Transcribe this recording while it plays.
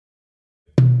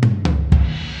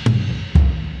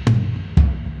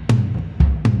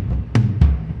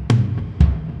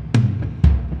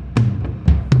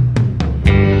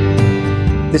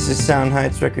This is Sound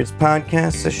Heights Records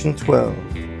Podcast, Session 12,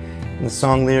 and the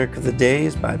song lyric of the day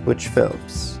is by Butch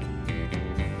Phelps.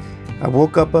 I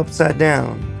woke up upside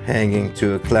down, hanging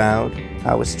to a cloud.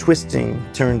 I was twisting,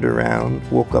 turned around,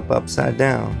 woke up upside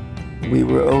down. We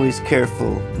were always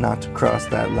careful not to cross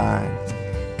that line.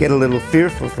 Get a little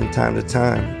fearful from time to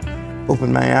time.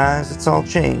 Open my eyes, it's all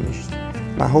changed.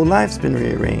 My whole life's been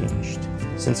rearranged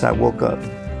since I woke up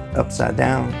upside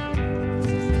down.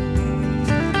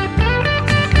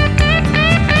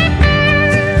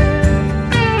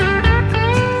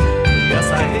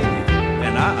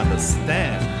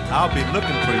 I'll be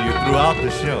looking for you throughout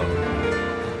the show.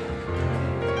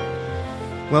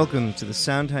 Welcome to the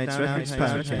Sound Heights Records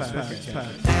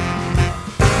Podcast.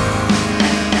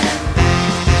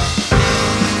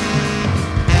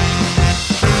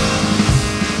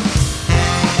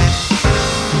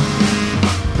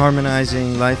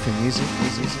 Harmonizing life and music,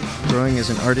 growing as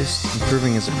an artist,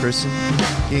 improving as a person,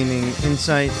 gaining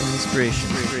insight and inspiration,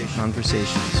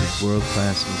 conversations with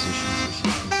world-class musicians.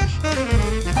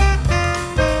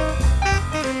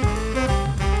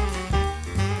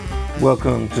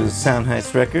 Welcome to Sound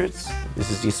Heights Records.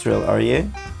 This is Yisrael Aryeh.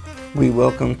 We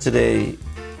welcome today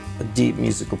a deep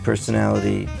musical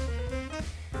personality,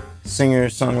 singer,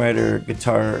 songwriter,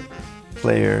 guitar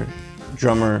player,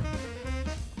 drummer,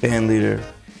 band leader,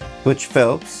 Butch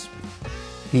Phelps.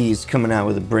 He's coming out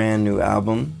with a brand new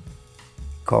album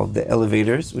called The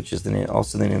Elevators, which is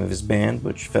also the name of his band,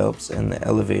 Butch Phelps and The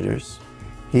Elevators.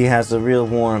 He has a real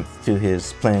warmth to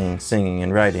his playing, singing,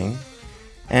 and writing.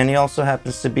 And he also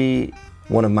happens to be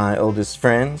one of my oldest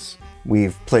friends.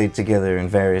 We've played together in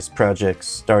various projects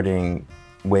starting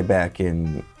way back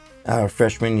in our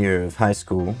freshman year of high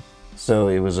school. So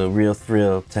it was a real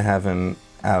thrill to have him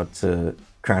out to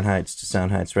Crown Heights, to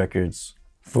Sound Heights Records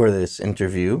for this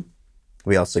interview.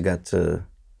 We also got to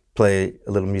play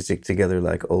a little music together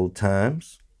like old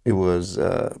times. It was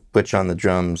Butch on the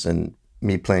drums and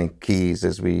me playing keys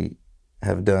as we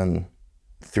have done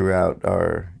throughout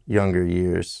our younger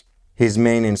years. His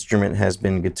main instrument has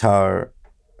been guitar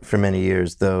for many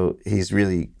years, though he's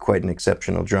really quite an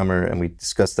exceptional drummer, and we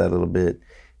discussed that a little bit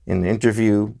in the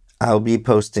interview. I'll be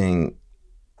posting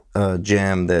a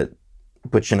jam that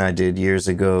Butch and I did years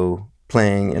ago,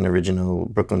 playing an original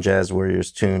Brooklyn Jazz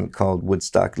Warriors tune called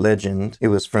Woodstock Legend. It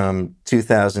was from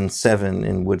 2007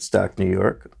 in Woodstock, New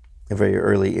York, a very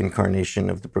early incarnation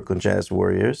of the Brooklyn Jazz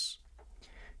Warriors,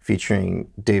 featuring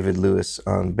David Lewis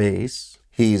on bass.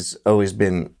 He's always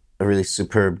been a really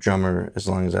superb drummer as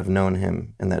long as I've known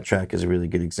him, and that track is a really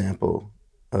good example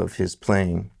of his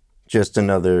playing. Just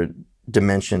another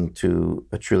dimension to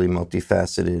a truly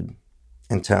multifaceted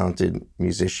and talented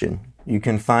musician. You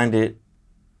can find it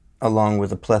along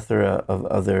with a plethora of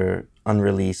other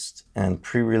unreleased and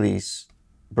pre-release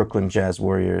Brooklyn Jazz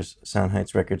Warriors Sound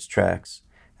Heights Records tracks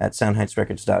at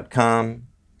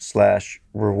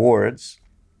soundheightsrecords.com/rewards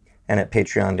and at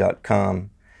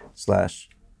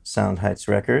patreon.com/Sound Heights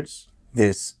Records.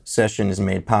 This session is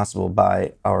made possible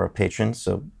by our patrons,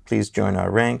 so please join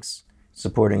our ranks,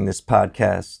 supporting this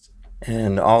podcast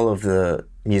and all of the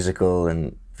musical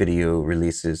and video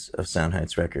releases of Sound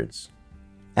Heights Records.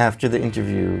 After the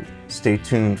interview, stay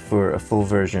tuned for a full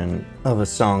version of a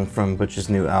song from Butch's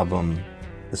new album.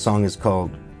 The song is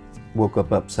called Woke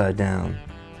Up Upside Down.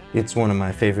 It's one of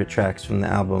my favorite tracks from the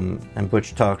album, and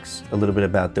Butch talks a little bit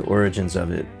about the origins of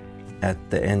it at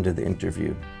the end of the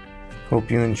interview.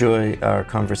 Hope you enjoy our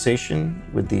conversation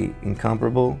with the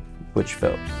incomparable Butch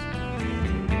Phelps.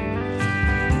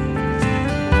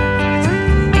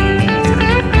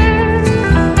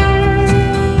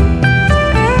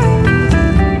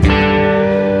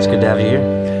 It's good to have you here.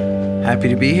 Happy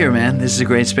to be here, man. This is a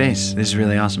great space. This is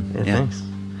really awesome. Yeah. Thanks.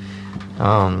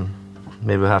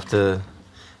 Maybe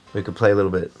we could play a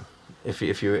little bit if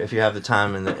you have the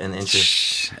time and the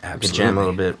interest. Absolutely. We could jam a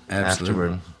little bit Absolutely.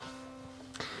 afterward.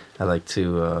 I like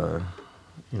to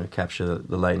capture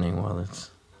the lightning while it's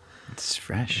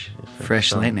fresh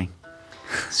song. lightning.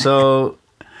 So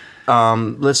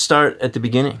let's start at the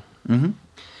beginning. Mm-hmm.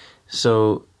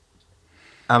 So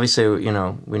obviously, we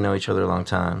know each other a long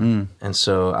time, and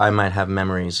so I might have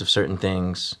memories of certain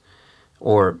things,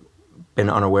 or been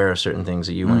unaware of certain things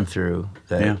that you went through.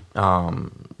 That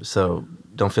so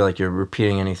don't feel like you're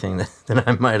repeating anything that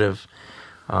I might have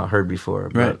heard before.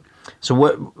 But, right. So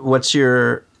what's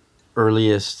your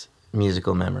earliest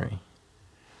musical memory?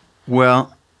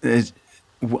 Well,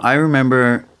 I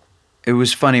remember. It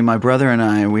was funny. My brother and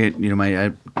I,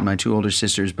 my two older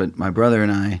sisters, but my brother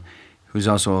and I, who's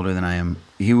also older than I am,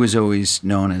 he was always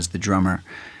known as the drummer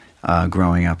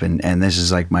growing up, and this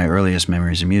is like my earliest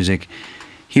memories of music.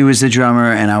 he was the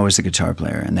drummer and I was the guitar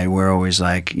player. And they were always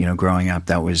like, you know, growing up,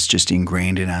 that was just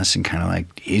ingrained in us and kind of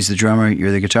like, he's the drummer,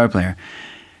 you're the guitar player.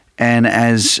 And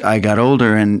as I got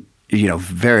older and, you know,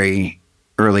 very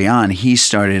early on, he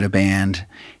started a band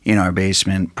in our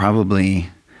basement, probably,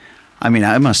 I mean,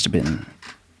 I must have been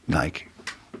like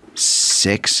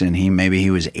 6 and he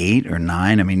was 8 or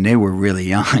 9. I mean, they were really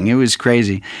young. It was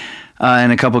crazy.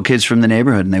 And a couple of kids from the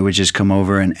neighborhood, and they would just come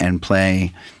over and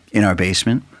play in our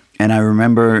basement. And I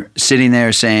remember sitting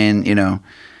there saying, you know,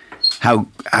 how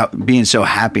being so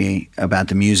happy about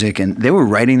the music, and they were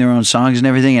writing their own songs and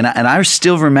everything. And I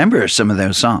still remember some of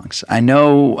those songs. I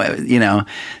know, you know,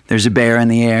 There's a Bear in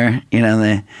the Air, you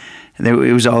know,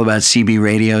 it was all about CB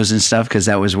radios and stuff because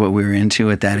that was what we were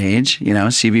into at that age, you know,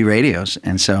 CB radios.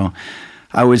 And so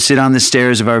I would sit on the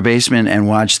stairs of our basement and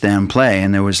watch them play.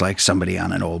 And there was like somebody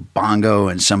on an old bongo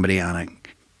and somebody on an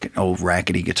old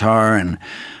rackety guitar and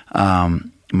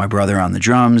my brother on the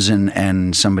drums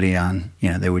and somebody on, you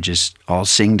know, they would just all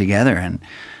sing together. And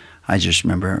I just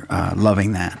remember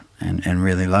loving that and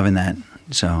really loving that.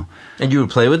 So. And you would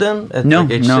play with them at no,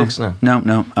 like age 6?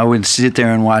 No. I would sit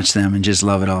there and watch them and just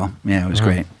love it all. Yeah, it was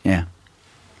great. Yeah.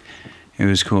 It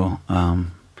was cool.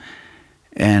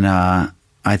 And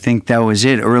I think that was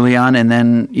it early on. And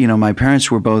then, you know, my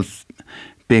parents were both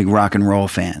big rock and roll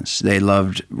fans. They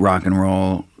loved rock and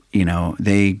roll. You know,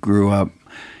 they grew up,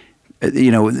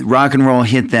 you know, rock and roll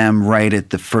hit them right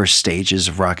at the first stages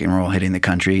of rock and roll hitting the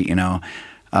country. You know,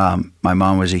 my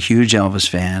mom was a huge Elvis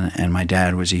fan, and my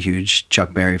dad was a huge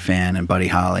Chuck Berry fan and Buddy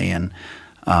Holly and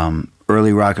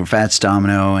early rock and Fats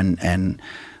Domino and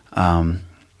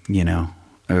you know,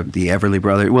 the Everly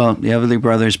Brothers. Well, the Everly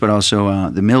Brothers, but also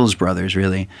the Mills Brothers,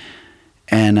 really,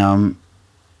 and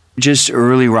just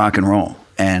early rock and roll.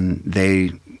 And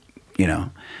they, you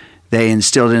know, they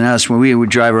instilled in us when we would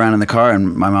drive around in the car,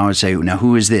 and my mom would say, "Now,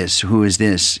 who is this? Who is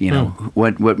this? You know,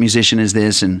 what musician is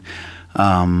this?"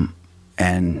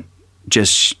 And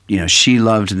just, you know, she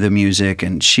loved the music,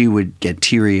 and she would get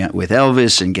teary with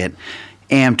Elvis and get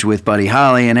amped with Buddy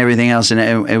Holly and everything else, and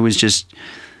it was just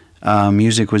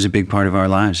music was a big part of our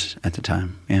lives at the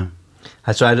time. Yeah.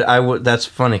 So that's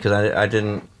funny because I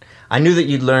didn't. I knew that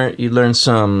you'd learn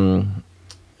some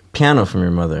piano from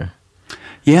your mother.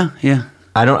 Yeah.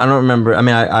 I don't remember. I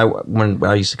mean, when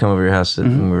I used to come over your house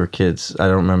when we were kids, I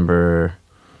don't remember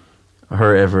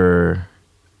her ever,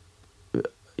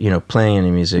 you know, playing any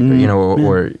music, or, you know,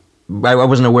 or I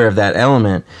wasn't aware of that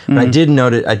element. But I did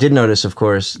notice, of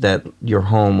course, that your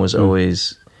home was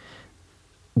always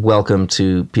welcome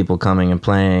to people coming and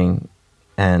playing,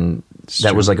 and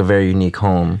that was like a very unique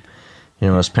home. You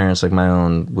know, most parents like my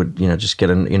own would, you know, just get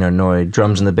annoyed.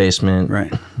 Drums in the basement,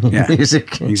 right? Yeah,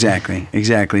 music.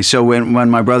 Exactly. So when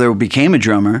my brother became a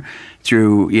drummer,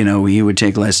 through, you know, he would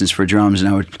take lessons for drums and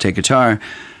I would take guitar.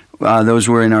 Those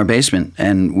were in our basement,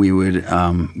 and we would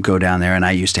go down there. And I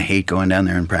used to hate going down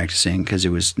there and practicing because it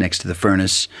was next to the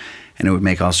furnace, and it would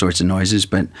make all sorts of noises.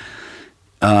 But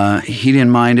he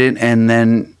didn't mind it, and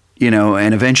then, you know,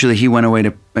 and eventually he went away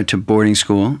to boarding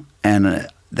school, and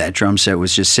that drum set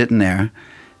was just sitting there.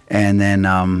 And then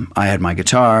I had my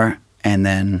guitar, and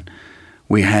then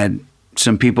we had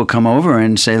some people come over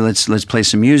and say, let's play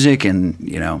some music. And,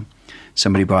 you know,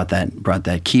 somebody brought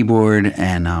that keyboard,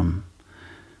 and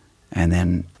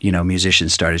then, you know,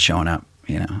 musicians started showing up,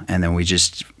 you know. And then we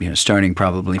just, you know, starting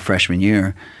probably freshman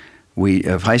year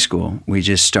of high school, we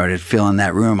just started filling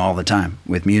that room all the time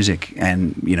with music.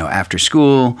 And, you know, after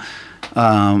school,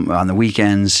 on the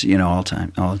weekends, you know, all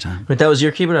the time. But that was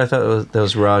your keyboard? I thought that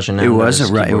was Rajan Amdar's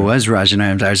It was Rajan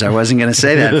Amdar's. I wasn't going to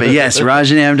say that, but yes,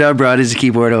 Rajan Amdar brought his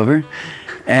keyboard over,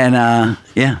 and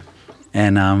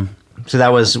so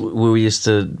that was we used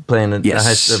to play in a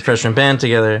freshman band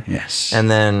together. Yes, and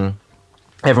then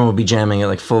everyone would be jamming at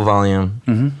like full volume.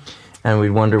 Mm-hmm. And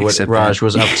we'd wonder what Raj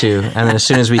was up to, and then as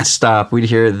soon as we'd stop, we'd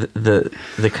hear the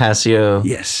Casio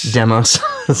demos,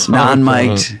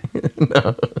 non-mic'd.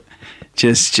 No.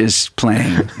 Just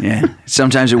playing, yeah.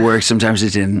 Sometimes it worked, sometimes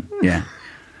it didn't, yeah.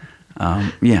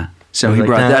 So he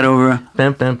brought that over.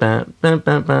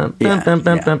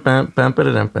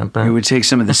 It would take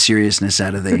some of the seriousness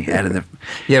out of the.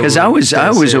 Because I was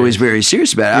always very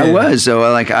serious about it. I was, so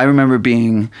like I remember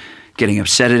getting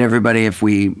upset at everybody if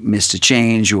we missed a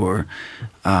change, or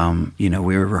you know,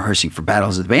 we were rehearsing for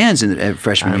Battles of the Bands at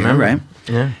freshman year, right?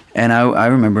 Yeah. And I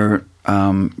remember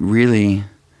really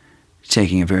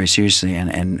taking it very seriously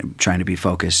and trying to be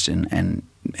focused and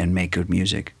make good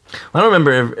music. Well, I don't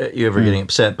remember you ever getting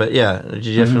upset, but yeah,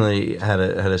 you definitely had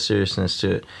a seriousness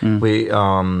to it. We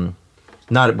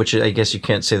Not, which I guess you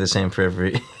can't say the same for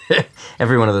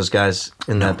every one of those guys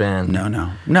in that band.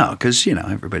 No, because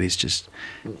everybody's just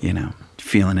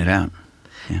feeling it out.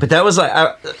 Yeah. But that was like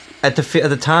at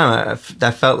the time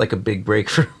that felt like a big break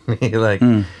for me. Like,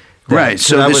 right.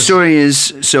 So the story is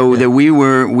that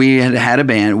we had a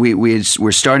band.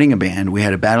 We're starting a band. We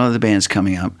had a Battle of the Bands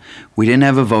coming up. We didn't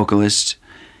have a vocalist,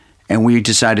 and we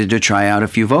decided to try out a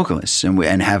few vocalists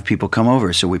and have people come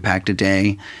over. So we packed a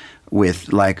day with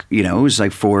it was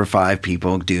like 4 or 5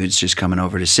 people, dudes just coming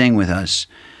over to sing with us.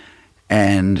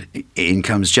 And in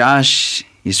comes Josh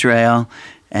Israel,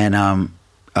 and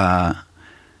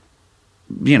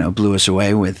blew us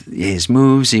away with his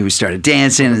moves. He started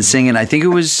dancing and singing. I think it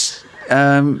was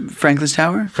Franklin's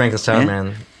Tower. Franklin's Tower,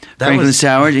 man. Franklin's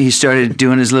Tower. He started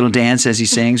doing his little dance as he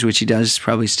sings, which he does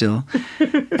probably still.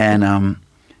 And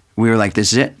we were like,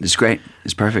 "This is it. This is great.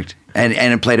 It's perfect." And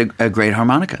it played a great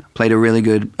harmonica. Played a really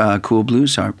good, cool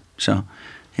blues harp. So,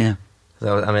 yeah.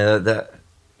 That was,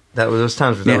 that was those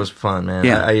times. That was fun, man.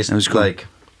 Yeah, I used to was cool.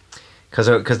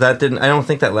 Because that didn't. I don't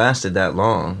think that lasted that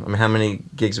long. I mean, how many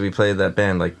gigs did we play with that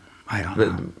band? Like, I don't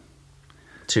know.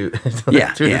 2.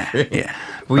 Yeah.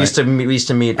 We used to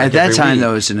meet at that time. Week.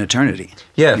 Though, it was an eternity.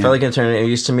 Yeah, it felt like an eternity. We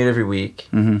used to meet every week.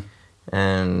 Mm-hmm.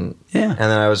 And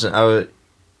then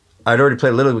I'd already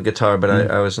played a little bit guitar, but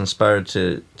I was inspired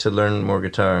to learn more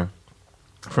guitar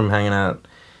from hanging out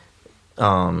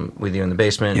with you in the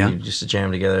basement. Yeah. We used to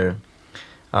jam together,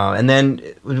 and then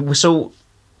so.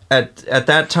 At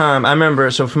that time, I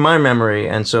remember, so from my memory,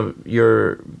 and so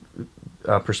your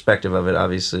perspective of it,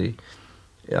 obviously,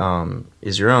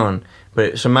 is your own.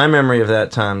 But so my memory of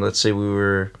that time, let's say we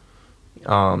were,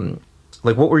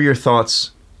 what were your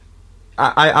thoughts?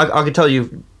 I could tell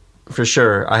you for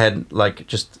sure, I had,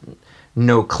 just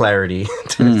no clarity.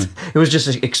 It was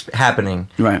just happening.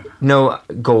 Right. No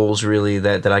goals, really,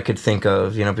 that I could think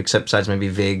of, except besides maybe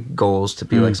vague goals to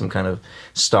be like some kind of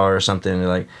star or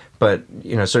something, but,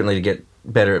 certainly to get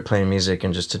better at playing music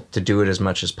and just to do it as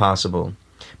much as possible.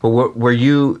 But what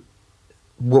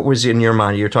was in your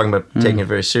mind? You were talking about taking it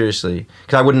very seriously.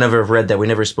 Because I would never have read that. We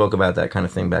never spoke about that kind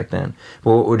of thing back then.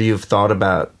 But what would you have thought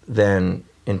about then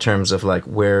in terms of,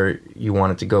 where you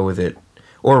wanted to go with it?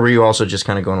 Or were you also just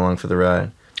kind of going along for the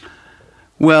ride?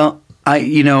 Well, I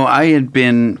had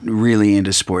been really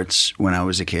into sports when I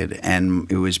was a kid,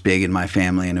 and it was big in my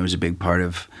family, and it was a big part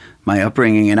of my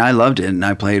upbringing, and I loved it, and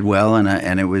I played well,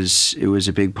 and it was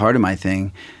a big part of my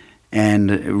thing.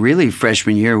 And really,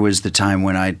 freshman year was the time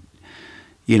when I,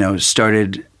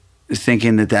 started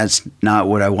thinking that that's not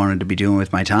what I wanted to be doing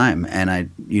with my time, and I,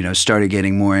 started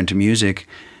getting more into music.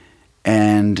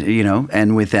 And,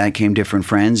 and with that came different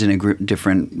friends and a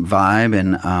different vibe,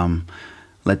 and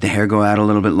let the hair go out a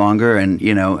little bit longer, and,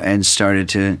 and started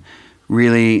to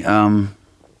really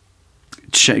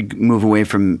move away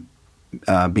from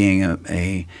being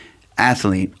a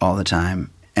athlete all the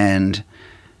time. And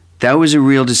that was a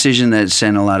real decision that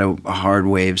sent a lot of hard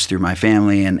waves through my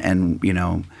family, and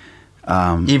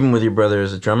even with your brother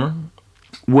as a drummer?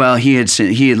 Well, he had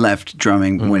left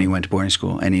drumming when he went to boarding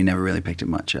school, and he never really picked it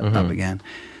much up again.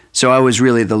 So I was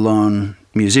really the lone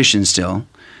musician still,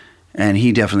 and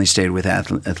he definitely stayed with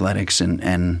athletics,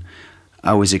 and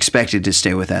I was expected to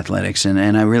stay with athletics, and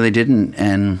I really didn't.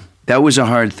 And that was a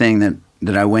hard thing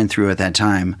that I went through at that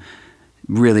time,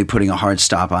 really putting a hard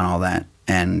stop on all that.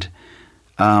 And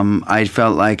I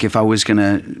felt like if I was going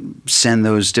to send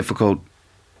those difficult,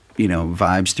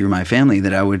 vibes through my family,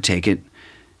 that I would take it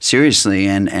seriously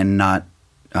and not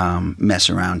mess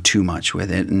around too much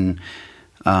with it. And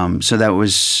so that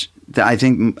was, I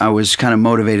think I was kind of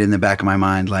motivated in the back of my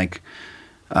mind,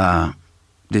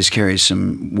 this carries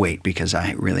some weight, because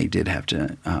I really did have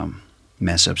to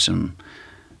mess up some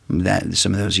of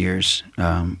those years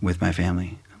with my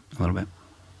family a little bit.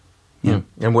 Yeah.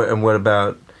 And what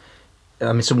about?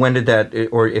 I mean, so when did that,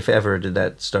 or if ever, did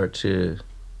that start to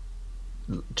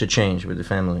change with the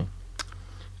family?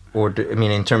 Or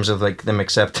in terms of them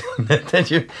accepting that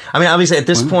you. I mean, obviously at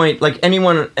this point,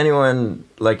 anyone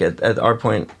at our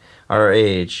point, our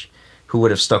age, who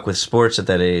would have stuck with sports at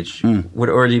that age would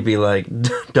already be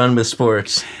done with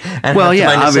sports and by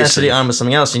necessity obviously on with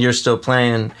something else, and you're still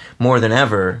playing more than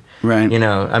ever. Right.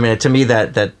 I mean, to me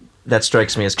that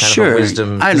strikes me as kind of a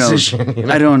wisdom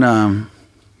decision. I don't.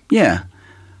 Yeah.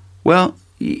 Well,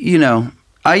 you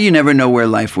never know where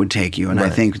life would take you, and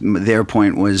right. I think their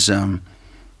point was, I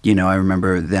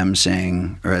remember them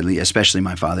saying, or at least, especially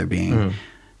my father being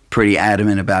pretty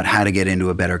adamant about how to get into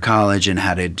a better college and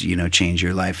how to, change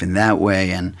your life in that way.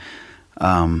 And,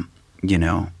 and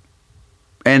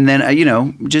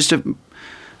then, just a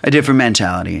different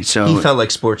mentality. So he felt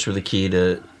like sports were the key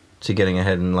to to getting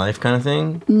ahead in life, kind of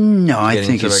thing? No, I Getting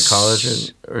think to it's like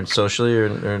college or socially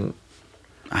or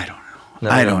I don't know. No,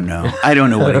 I no. don't know. I don't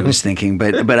know what he was thinking,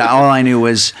 but all I knew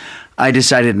was I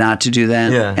decided not to do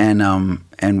that. Yeah.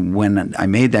 And when I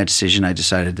made that decision, I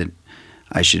decided that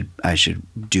I should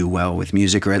do well with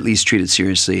music, or at least treat it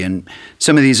seriously. And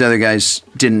some of these other guys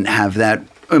didn't have that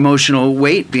emotional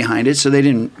weight behind it, so they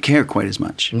didn't care quite as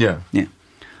much. Yeah. Yeah.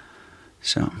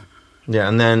 So. Yeah,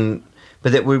 and then,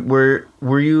 but that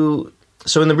were you?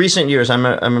 So in the recent years, I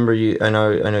remember you. I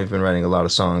know you've been writing a lot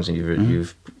of songs, and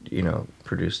you've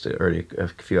produced already a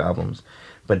few albums.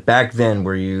 But back then,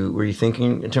 were you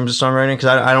thinking in terms of songwriting? Because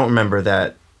I don't remember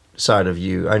that side of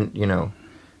you.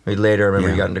 Maybe later I remember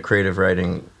you got into creative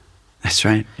writing. That's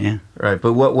right. Yeah. Right,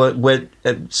 but what?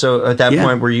 So at that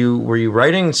point, were you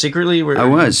writing secretly? I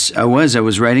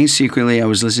was writing secretly. I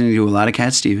was listening to a lot of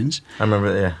Cat Stevens. I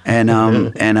remember that. Yeah. And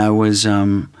and I was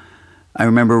I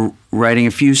remember writing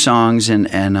a few songs, and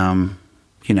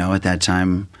at that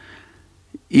time,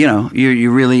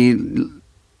 you're really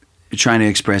trying to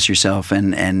express yourself,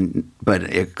 but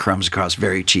it comes across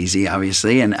very cheesy,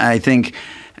 obviously. And I think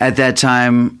at that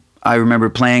time, I remember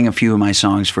playing a few of my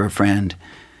songs for a friend,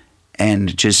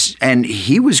 and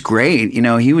he was great.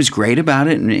 He was great about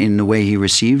it in the way he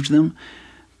received them.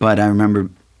 But I remember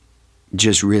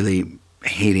just really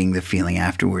hating the feeling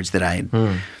afterwards that I had,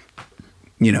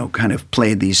 kind of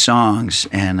played these songs,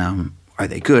 and are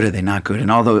they good? Are they not good? And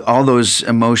all those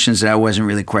emotions that I wasn't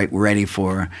really quite ready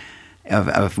for,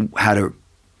 of how to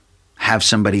have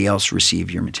somebody else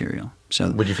receive your material. So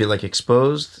would you feel like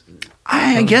exposed?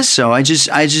 I guess so. I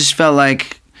just felt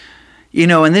like,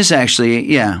 and this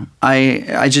actually,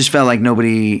 I just felt like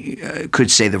nobody could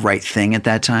say the right thing at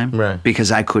that time, right?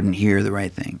 Because I couldn't hear the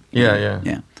right thing.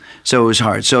 Yeah. So it was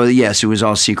hard. So yes, it was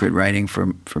all secret writing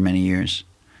for many years.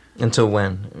 Until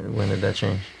when? When did that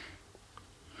change?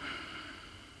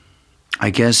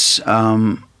 I guess,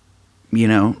 I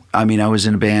was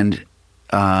in a band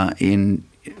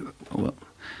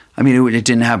it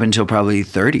didn't happen until probably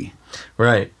 30.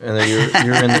 Right, and then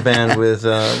you're in the band with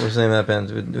what's the name of that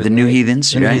band? With the New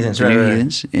Heathens, right? The New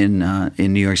Heathens in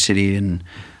New York City, in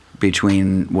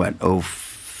between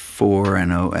 04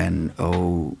 and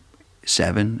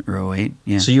 07 or 08.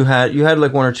 Yeah. So you had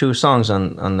like one or two songs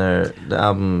on the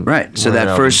album. Right. So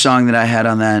that first song that I had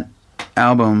on that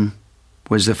album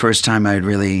was the first time I'd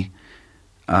really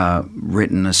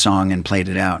written a song and played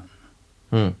it out,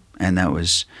 and that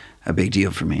was a big deal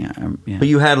for me. But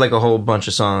you had like a whole bunch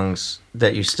of songs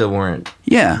that you still weren't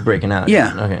breaking out.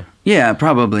 Yeah. Okay. Yeah,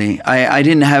 probably. I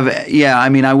didn't have.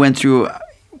 I went through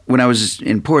when I was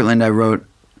in Portland. I wrote,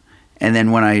 and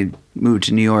then when I moved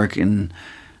to New York in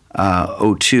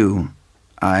 02,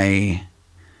 I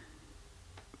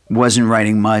wasn't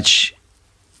writing much.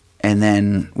 And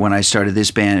then when I started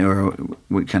this band, or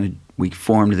we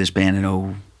formed this band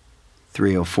in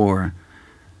 03, 04,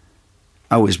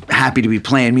 I was happy to be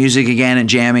playing music again and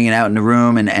jamming and out in the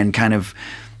room and kind of,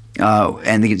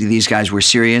 these guys were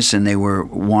serious, and they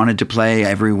wanted to play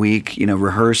every week,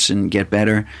 rehearse and get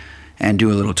better and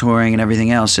do a little touring and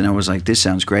everything else. And I was like, this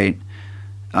sounds great.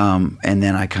 And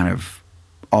then I kind of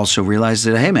also realized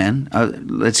that, hey man,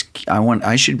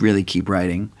 I should really keep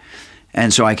writing.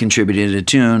 And so I contributed a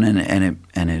tune, and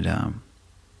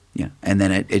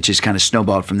then it just kind of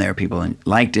snowballed from there. People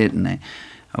liked it, and it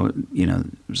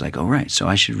was like, oh right, so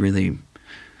I should really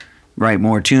write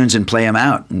more tunes and play them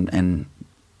out, and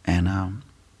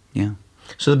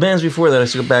So the bands before that, I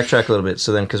should go backtrack a little bit.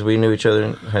 So then, because we knew each other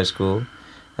in high school,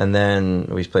 and then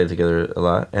we played together a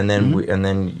lot, and then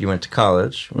then you went to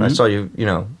college. I saw you,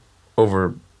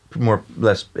 over more or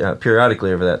less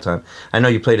periodically over that time. I know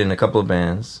you played in a couple of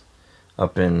bands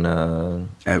up in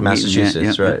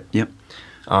Massachusetts, right? Yep.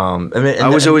 I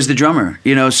was always the drummer,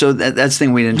 so that's the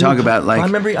thing we didn't talk about. Like, I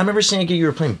remember seeing you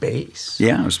were playing bass.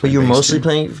 Yeah, I was. But you were bass mostly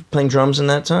too. playing drums in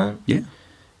that time. Yeah,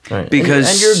 right.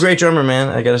 Because and you're a great drummer, man.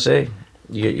 I gotta say,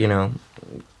 you know.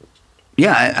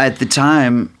 Yeah, at the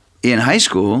time in high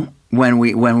school, when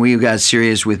we got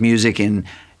serious with music in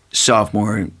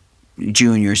sophomore,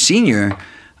 junior, senior,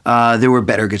 there were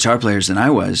better guitar players than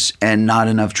I was, and not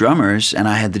enough drummers. And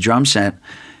I had the drum set,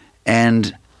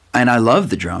 and I loved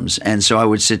the drums, and so I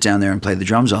would sit down there and play the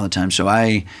drums all the time. So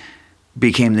I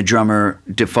became the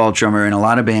default drummer in a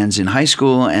lot of bands in high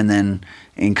school, and then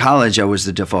in college I was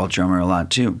the default drummer a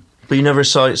lot too. But you never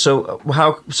saw.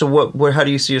 How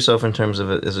do you see yourself in terms of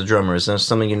it as a drummer? Is that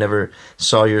something you never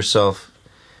saw yourself?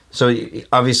 So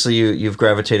obviously you've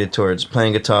gravitated towards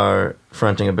playing guitar,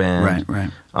 fronting a band. Right.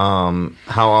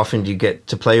 How often do you get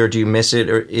to play, or do you miss it,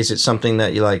 or is it something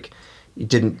that you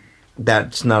didn't?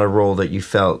 That's not a role that you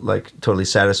felt like totally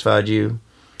satisfied you?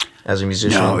 as a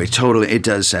musician? No, it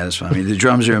does satisfy me. The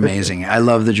drums are amazing. I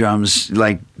love the drums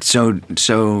like so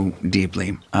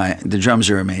deeply. The drums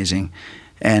are amazing,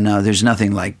 and there's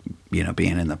nothing like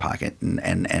being in the pocket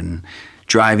and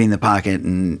driving the pocket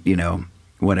and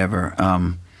whatever.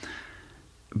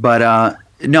 But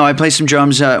no, I play some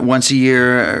drums once a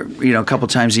year. A couple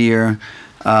times a year.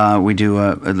 We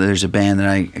do. There's a band that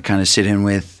I kind of sit in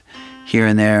with here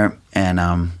and there, and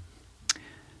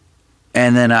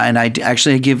then I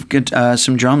actually give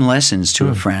some drum lessons to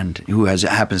a friend who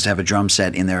happens to have a drum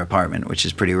set in their apartment, which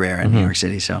is pretty rare in New York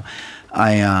City. So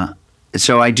I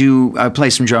play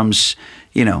some drums,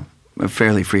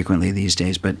 fairly frequently these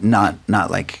days, but not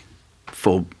like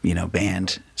full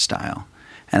band style,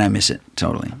 and I miss it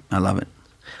totally. I love it.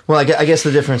 Well, I guess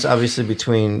the difference obviously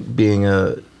between being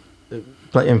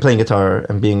playing guitar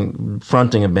and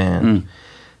fronting a band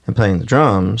and playing the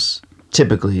drums,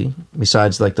 typically,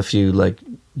 besides like the few like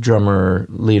drummer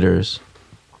leaders,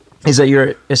 is that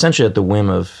you're essentially at the whim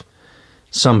of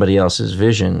somebody else's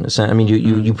vision. I mean,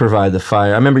 you provide the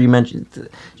fire. I remember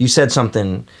you said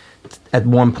something at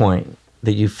one point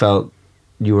that you felt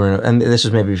you were, and this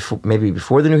was maybe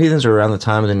before the New Heathens or around the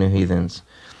time of the New Heathens,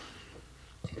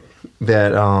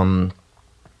 that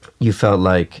you felt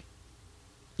like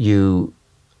you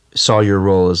saw your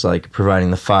role as like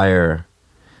providing the fire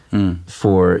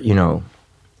for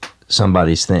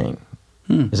somebody's thing.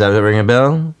 Is that ring a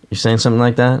bell? You're saying something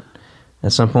like that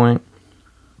at some point?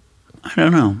 I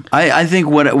don't know. I think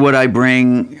what I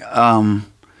bring to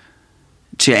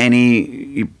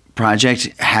any project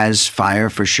has fire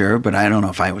for sure, but I don't know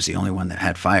if I was the only one that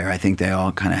had fire. I think they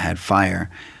all kind of had fire.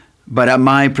 But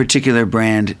my particular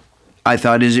brand, I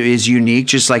thought is unique,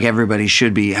 just like everybody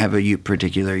should have a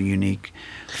particular unique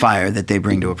fire that they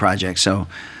bring to a project. So,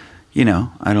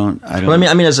 I don't. Well,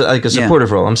 I mean, as a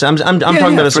supportive role. I'm talking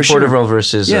about a supportive role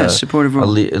versus supportive role.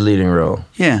 A leading role.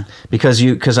 Yeah,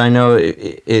 because I know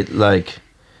it like,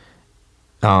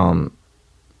 to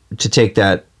take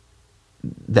that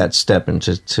step and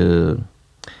to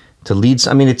lead.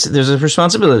 I mean, there's a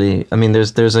responsibility. I mean,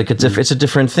 there's like it's a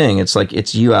different thing. It's like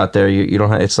it's you out there. You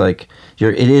don't have. It's like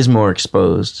it is more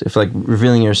exposed. If like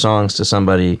revealing your songs to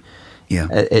somebody. Yeah,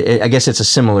 I guess it's a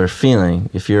similar feeling.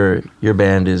 If your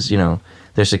band is,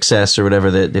 their success or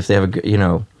whatever, that if they have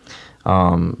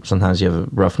sometimes you have a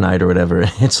rough night or whatever,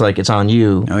 it's like it's on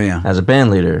you. Oh, yeah. As a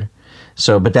band leader.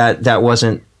 So, but that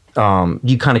wasn't.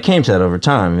 You kind of came to that over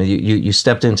time. You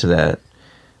stepped into that,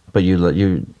 but you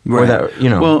right. or that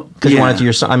because you wanted to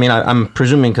your song. I mean, I'm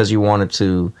presuming because you wanted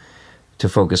to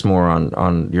focus more on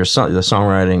the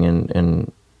songwriting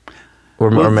and.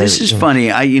 Well, this is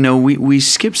funny. We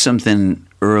skipped something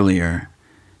earlier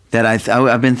that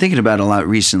I've been thinking about a lot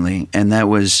recently, and that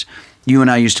was you and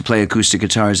I used to play acoustic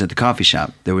guitars at the coffee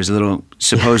shop. There was a little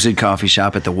supposed coffee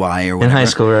shop at the Y or whatever. In high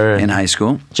school, right? In high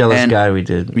school. Jealous Guy we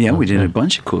did. Yeah, we did a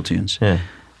bunch of cool tunes.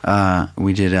 Yeah.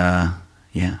 We did,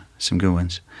 some good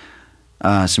ones.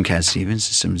 Some Cat Stevens,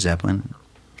 some Zeppelin.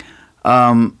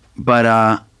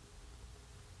 But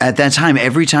at that time,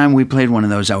 every time we played one of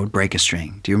those, I would break a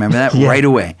string. Do you remember that? Yeah. Right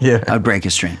away. Yeah. I would break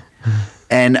a string.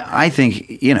 And I think,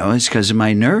 it's because of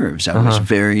my nerves. I was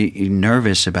very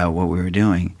nervous about what we were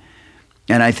doing.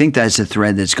 And I think that's a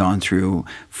thread that's gone through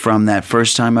from that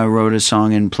first time I wrote a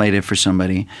song and played it for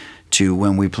somebody to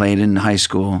when we played in high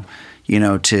school,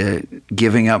 to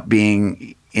giving up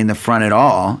being in the front at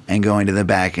all and going to the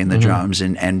back in the drums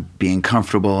and being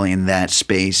comfortable in that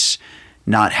space,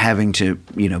 not having to,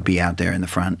 be out there in the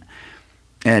front,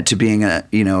 to being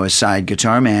a side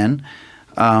guitar man.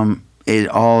 It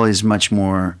all is much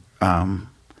more,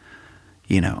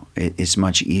 it's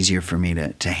much easier for me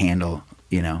to handle,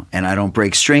 and I don't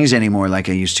break strings anymore like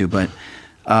I used to, but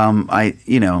I've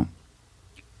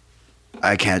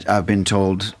been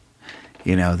told,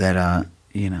 that,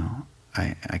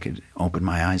 I could open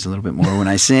my eyes a little bit more when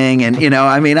I sing, and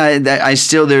I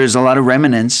still there's a lot of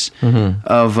remnants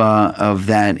of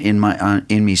that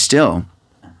in me still.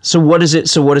 So what is it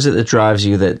that drives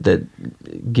you that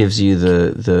gives you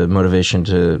the motivation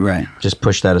to just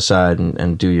push that aside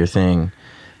and do your thing?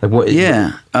 Like what?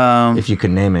 Yeah. If you could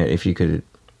name it, if it's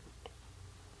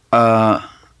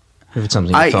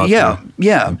something you thought through.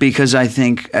 Yeah, because I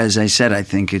think, as I said, I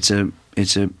think it's a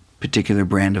particular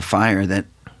brand of fire that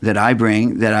I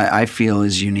bring that I feel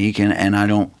is unique and I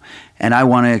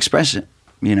want to express it.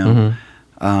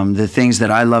 The things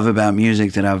that I love about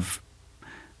music that I've,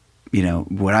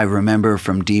 what I remember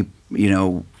from deep,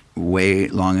 way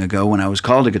long ago when I was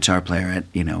called a guitar player at,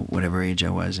 whatever age I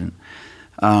was. And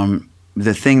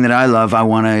the thing that I love, I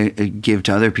want to give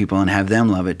to other people and have them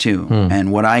love it too.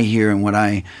 And what I hear and what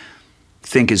I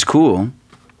think is cool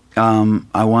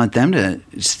I want them to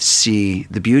see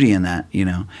the beauty in that, you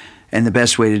know. And the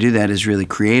best way to do that is really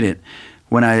create it.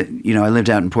 When I lived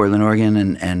out in Portland, Oregon,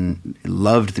 and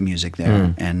loved the music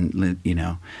there, and you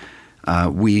know,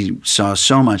 we saw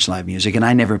so much live music, and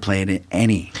I never played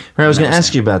any. Right, I was going to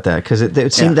ask you about that because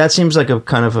that seems like a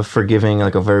kind of a forgiving,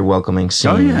 like a very welcoming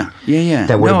scene. Oh yeah.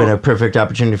 That would have been a perfect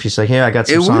opportunity if you say, "Hey, I got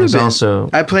some songs also."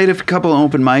 I played a couple of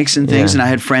open mics and things, and I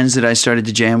had friends that I started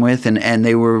to jam with, and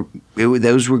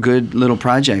those were good little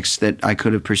projects that I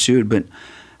could have pursued, but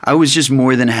I was just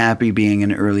more than happy being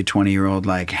an early 20-year-old,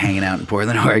 like hanging out in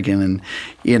Portland, Oregon, and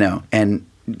you know, and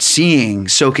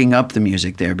soaking up the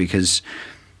music there, because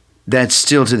that's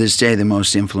still to this day the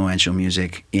most influential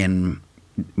music in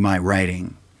my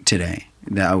writing today.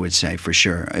 That I would say for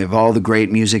sure. Of all the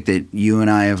great music that you and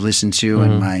I have listened to,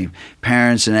 and my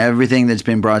parents, and everything that's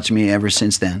been brought to me ever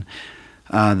since then,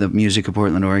 the music of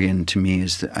Portland, Oregon, to me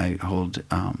I hold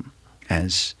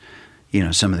as, you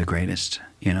know, some of the greatest,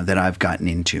 you know, that I've gotten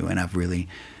into and I've really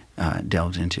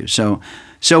delved into. So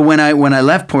when I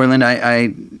left Portland,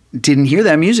 I didn't hear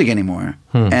that music anymore.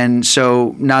 And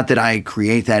so, not that I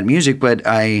create that music, but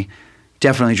I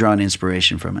definitely draw an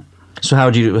inspiration from it. So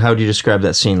how do you describe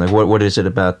that scene? Like what is it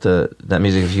about that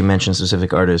music? If you mention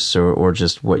specific artists or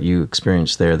just what you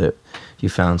experienced there that you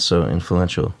found so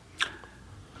influential?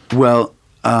 Well,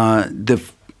 the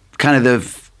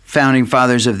founding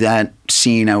fathers of that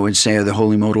scene, I would say, are the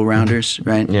Holy Modal Rounders,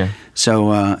 right? Yeah.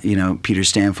 So, you know, Peter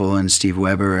Stanfill and Steve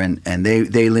Weber, and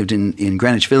they lived in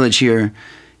Greenwich Village here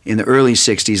in the early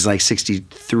 60s, like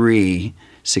 63,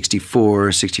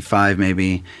 64, 65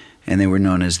 maybe, and they were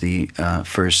known as the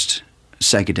first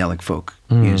psychedelic folk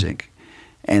music.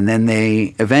 And then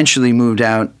they eventually moved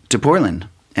out to Portland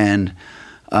and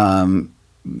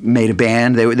made a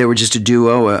band. They were just a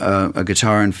duo, a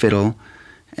guitar and fiddle.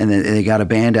 And then they got a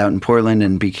band out in Portland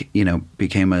and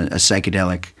became a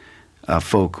psychedelic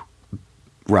folk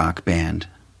rock band.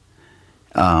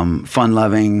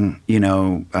 Fun-loving, you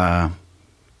know,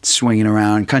 swinging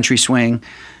around, country swing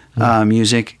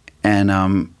music, and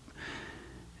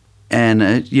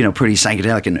you know, pretty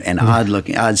psychedelic and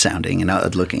odd sounding and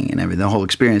odd looking and everything, the whole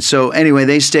experience. So anyway,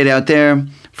 they stayed out there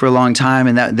for a long time,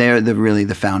 and they're really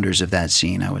the founders of that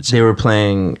scene, I would say. They were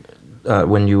playing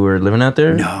when you were living out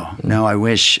there? No, I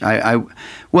wish.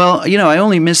 Well, you know, I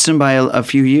only missed him by a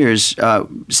few years. Peter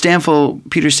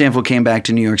Stanfill came back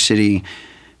to New York City,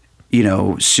 you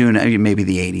know, soon, maybe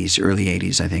the 80s, early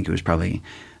 80s, I think it was probably.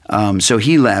 So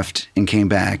he left and came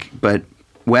back, but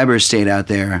Weber stayed out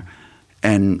there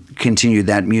and continued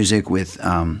that music with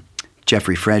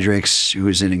Jeffrey Fredericks, who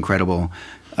is an incredible,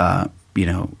 you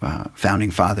know, founding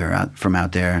father from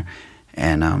out there,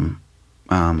 and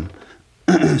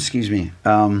excuse me,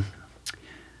 some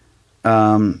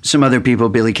other people,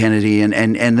 Billy Kennedy,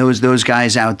 and those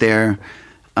guys out there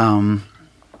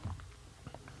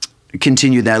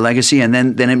continued that legacy, and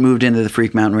then it moved into the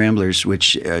Freak Mountain Ramblers,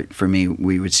 which for me,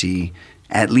 we would see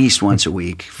at least once a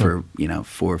week for, you know,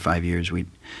 4 or 5 years. We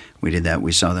did that.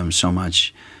 We saw them so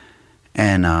much,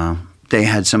 and they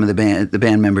had some of the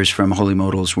band members from Holy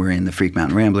Modals were in the Freak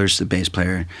Mountain Ramblers. The bass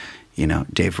player, you know,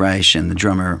 Dave Reich, and the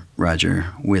drummer, Roger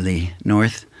Willie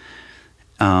North.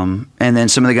 And then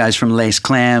some of the guys from Lace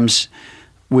Clams,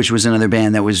 which was another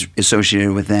band that was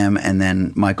associated with them. And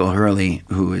then Michael Hurley,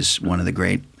 who is one of the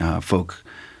great folk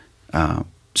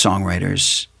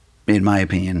songwriters, in my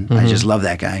opinion. I just love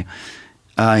that guy.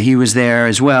 He was there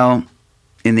as well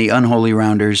in the Unholy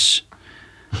Rounders.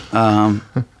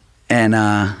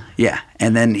 Yeah,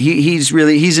 and then he's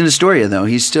in Astoria, though.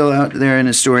 He's still out there in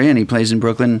Astoria, and he plays in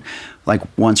Brooklyn like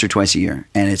once or twice a year,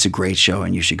 and it's a great show,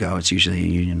 and you should go. It's usually a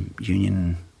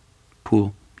Union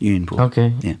Pool.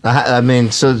 Okay. Yeah. I mean,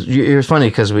 so you're funny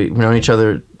because we've known each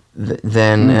other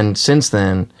then and since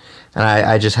then, and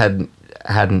I just hadn't.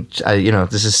 You know,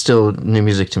 this is still new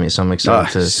music to me, so I'm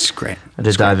excited it's great.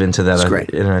 to dive into that. It's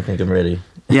great. And I think I'm ready.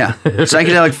 Yeah,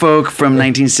 psychedelic folk from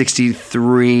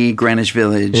 1963, Greenwich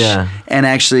Village. Yeah, and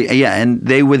actually, and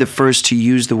they were the first to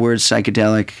use the word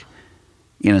psychedelic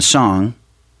in a song,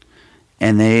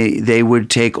 and they would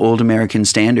take old American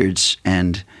standards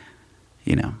and,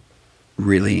 you know,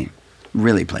 really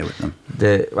play with them.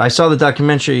 I saw the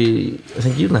documentary. I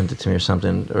think you lent it to me or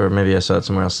something, or maybe I saw it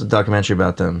somewhere else. The documentary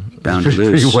about them. Bound to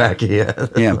Lose. Pretty wacky, yeah.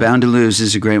 Yeah, Bound to Lose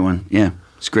is a great one. Yeah,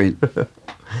 it's great.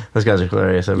 Those guys are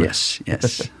hilarious.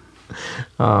 Yes.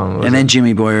 And then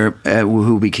Jimmy Boyer,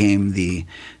 who became the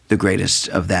greatest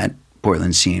of that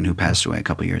Portland scene, who passed away a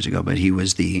couple years ago. But he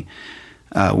was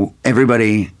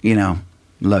everybody, you know,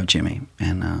 loved Jimmy,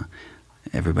 and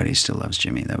everybody still loves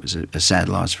Jimmy. That was a sad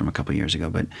loss from a couple years ago.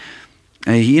 But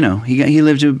He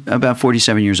lived to about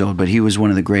 47 years old, but he was one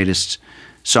of the greatest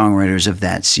songwriters of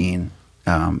that scene,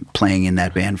 playing in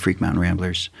that band, Freak Mountain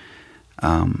Ramblers.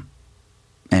 And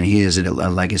he has a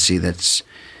legacy that's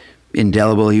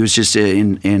indelible. He was just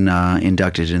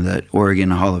inducted in the Oregon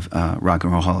Rock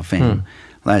and Roll Hall of Fame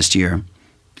last year.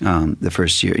 The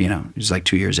first year, it was like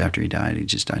 2 years after he died. He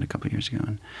just died a couple of years ago.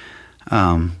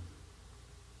 And,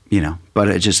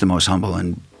 but just the most humble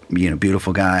and,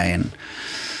 beautiful guy. And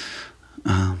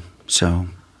so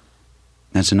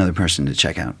that's another person to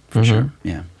check out for sure.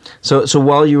 Yeah. So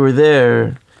while you were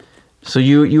there, so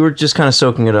you were just kind of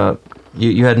soaking it up.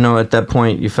 You had at that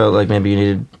point, you felt like maybe you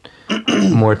needed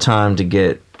more time to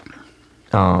get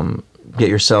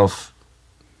yourself,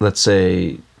 let's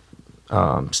say,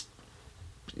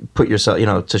 put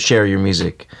yourself, to share your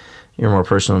music, your more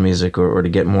personal music, or to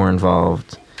get more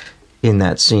involved in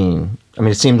that scene. I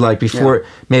mean, it seemed like before,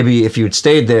 maybe if you had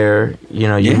stayed there, you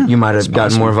might have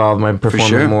gotten more involved, might have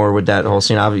performed more with that whole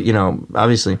scene,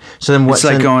 obviously. So then it's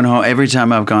like going home. Every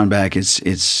time I've gone back, it's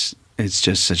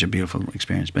just such a beautiful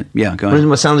experience. But yeah, go ahead.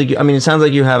 It sounds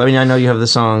like you have. I know you have the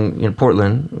song,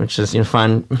 Portland, which is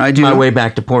find my way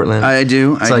back to Portland. I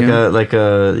do. It's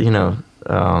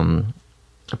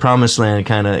a promised land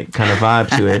kind of vibe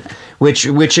to it, which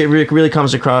it really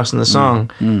comes across in the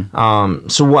song.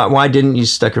 So why didn't you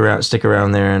stick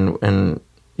around there and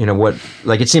what?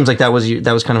 Like, it seems like that was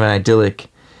kind of an idyllic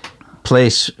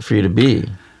place for you to be.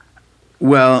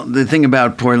 Well, the thing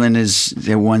about Portland is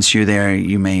that once you're there,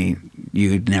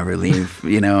 you'd never leave,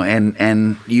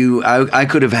 and I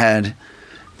could have had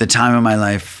the time of my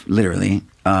life, literally,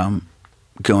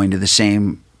 going to the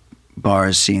same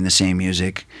bars, seeing the same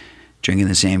music, drinking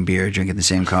the same beer, drinking the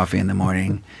same coffee in the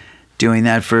morning, doing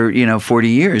that for, 40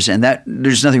 years. And that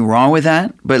there's nothing wrong with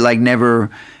that, but never,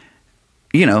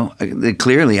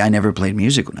 clearly I never played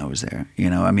music when I was there.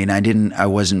 I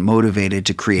wasn't motivated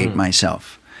to create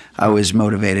myself. I was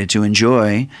motivated to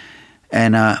enjoy,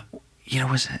 and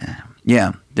there's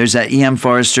that E.M.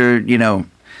 Forrester,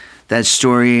 that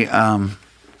story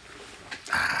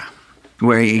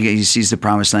where he sees the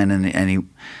promised land and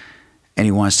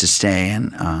he wants to stay,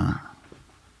 and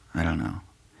I don't know,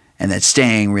 and that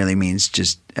staying really means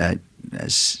just a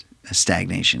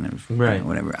stagnation of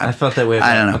whatever. I felt that way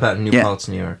about New Paltz,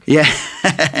 New York. Yeah.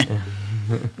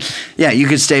 Yeah, you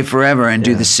could stay forever and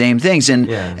do the same things, and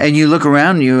you look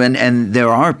around you, and there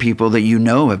are people that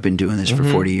have been doing this for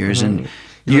 40 years, and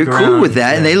you're cool with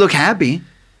that, and they look happy.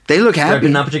 They're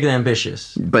not particularly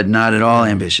ambitious, but not at all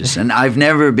ambitious, and I've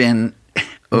never been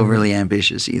overly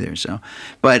ambitious either. So,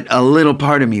 but a little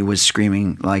part of me was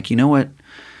screaming, like, you know what?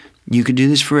 You could do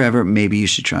this forever. Maybe you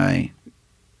should try.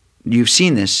 You've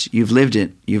seen this. You've lived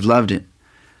it. You've loved it.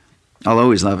 I'll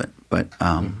always love it, but.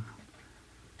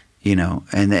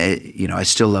 I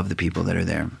still love the people that are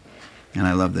there, and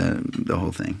I love the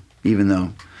whole thing, even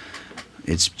though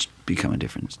it's become a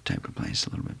different type of place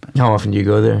a little bit. But how often do you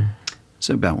go there?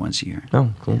 So about once a year.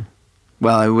 Oh, cool. Yeah.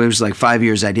 Well, it was like 5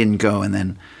 years I didn't go, and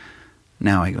then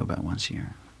now I go about once a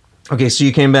year. Okay, so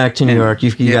you came back to New York.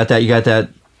 You got that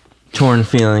torn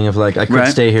feeling of like, I could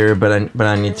stay here, but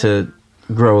I need to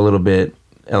grow a little bit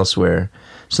elsewhere.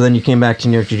 So then you came back to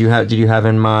New York. Did you have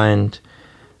in mind?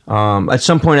 At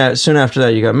some point, soon after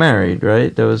that, you got married,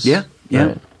 right? That was right?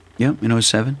 In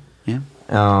 2007. Yeah.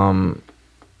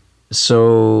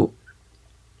 So,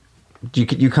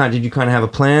 did you kind of have a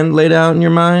plan laid out in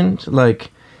your mind,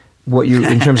 like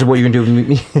in terms of what you're gonna do with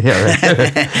me? Yeah,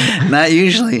 right. Not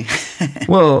usually.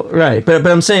 Well, right, but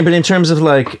I'm saying, but in terms of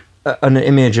like an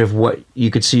image of what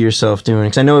you could see yourself doing,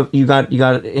 because I know you got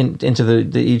into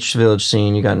the East Village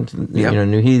scene, you got into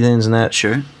New Heathens and that.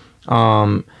 Sure.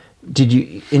 Did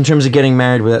you, in terms of getting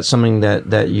married, was that something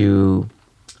that you,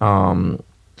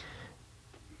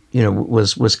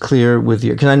 was clear with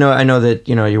you? Because I know that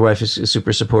your wife is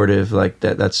super supportive. Like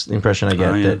that's the impression I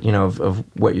get that of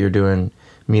what you're doing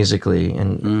musically,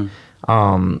 and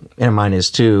mine is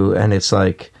too. And it's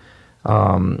like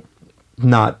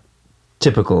not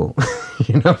typical,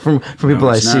 from people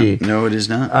I see. No, it is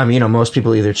not. Most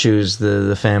people either choose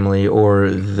the family or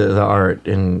the art,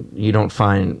 and you don't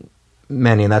find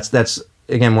many, and that's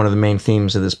again one of the main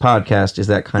themes of this podcast, is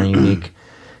that kind of unique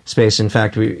space. In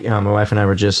fact, my wife and I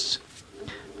were just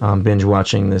binge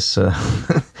watching this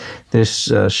this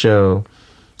show.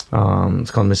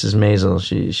 It's called Mrs. Maisel.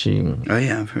 She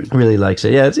I've heard. Really likes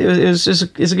it. Yeah,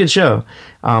 it's a good show,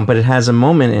 but it has a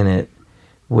moment in it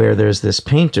where there's this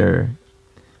painter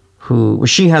who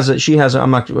she has a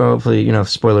I'm not, hopefully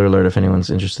spoiler alert if anyone's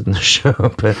interested in the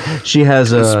show, but she has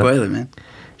spoiler, man.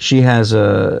 She has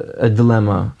a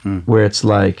dilemma where it's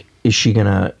like, is she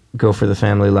gonna go for the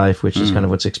family life, which is kind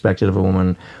of what's expected of a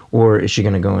woman, or is she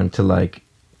gonna go into like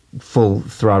full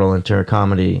throttle into her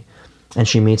comedy? And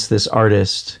she meets this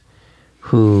artist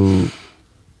who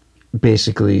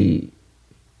basically,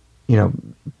 you know,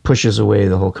 pushes away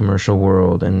the whole commercial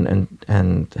world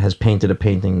and has painted a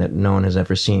painting that no one has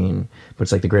ever seen, but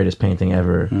it's like the greatest painting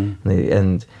ever.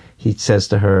 And he says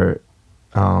to her,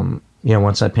 you know,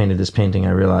 once I painted this painting,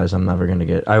 I realized I'm never going to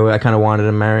get... I kind of wanted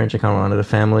a marriage. I kind of wanted a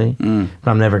family. But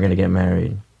I'm never going to get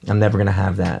married. I'm never going to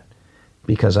have that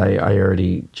because I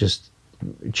already just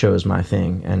chose my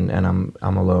thing, and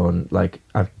I'm alone. Like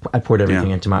I poured everything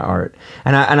into my art,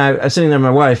 and I was sitting there with my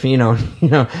wife, you know,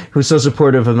 who's so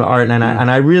supportive of the art, and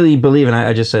I really believe, and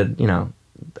I just said, you know,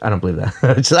 I don't believe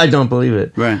that. I don't believe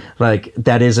it. Right. Like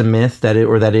that is a myth that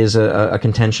is a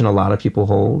contention a lot of people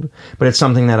hold, but it's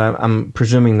something that I'm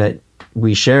presuming that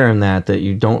we share in that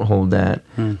you don't hold that,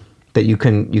 that you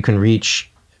can reach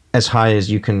as high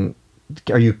as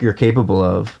you're capable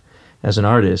of as an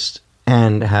artist,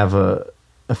 and have a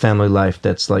family life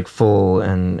that's like full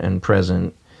and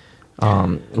present.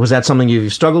 Was that something you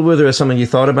struggled with, or something you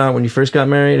thought about when you first got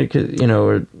married? You know,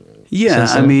 or yeah,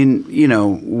 I mean, you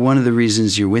know, one of the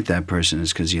reasons you're with that person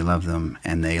is because you love them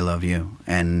and they love you.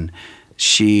 And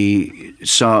she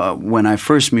saw, when I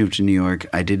first moved to New York,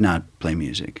 I did not play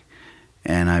music,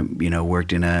 and I, you know,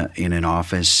 worked in an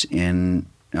office in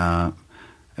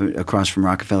across from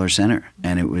Rockefeller Center,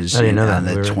 and it was on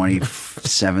the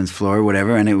 27th floor or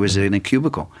whatever, and it was in a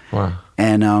cubicle. Wow.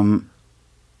 And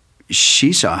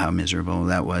she saw how miserable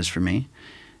that was for me,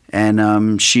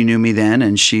 and she knew me then,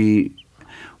 and she,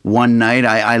 one night,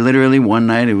 I literally, one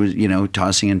night, it was, you know,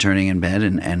 tossing and turning in bed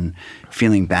and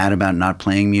feeling bad about not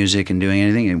playing music and doing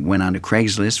anything. It went on to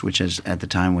Craigslist, which at the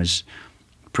time was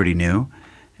pretty new,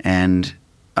 and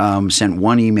sent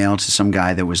one email to some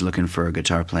guy that was looking for a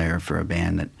guitar player for a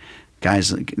band, a guy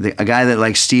that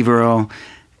likes Steve Earle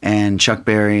and Chuck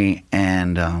Berry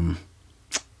and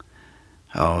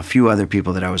a few other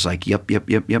people that I was like, yep,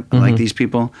 I like these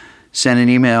people. Sent an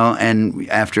email, and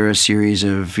after a series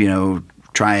of, you know,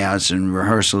 tryouts and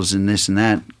rehearsals and this and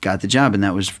that, got the job, and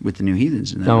that was with the New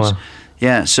Heathens. And that was,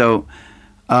 yeah. So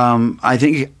I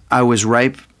think I was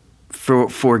ripe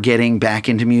for getting back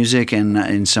into music, and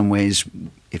in some ways,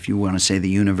 if you want to say the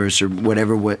universe or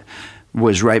whatever, what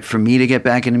was ripe for me to get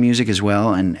back into music as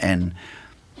well, and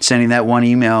sending that one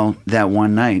email that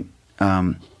one night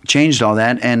changed all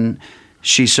that, and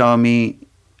she saw me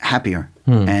happier,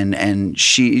 and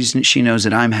she knows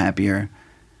that I'm happier,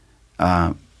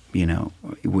 you know,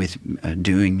 with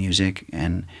doing music,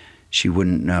 and she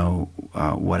wouldn't know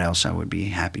what else I would be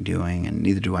happy doing, and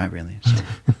neither do I really.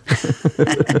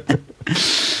 So.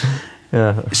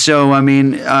 Yeah. So I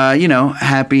mean, you know,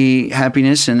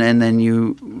 happiness, and then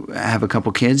you have a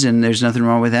couple kids, and there's nothing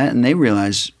wrong with that, and they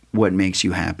realize what makes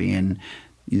you happy, and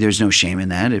there's no shame in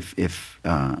that. If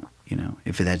you know,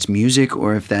 if that's music,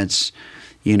 or if that's,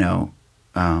 you know,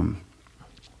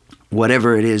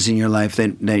 whatever it is in your life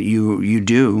that you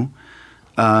do,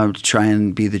 try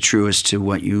and be the truest to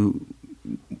what you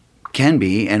can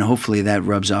be, and hopefully that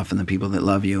rubs off on the people that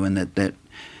love you and that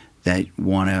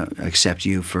want to accept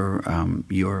you for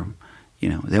your, you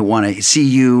know, that want to see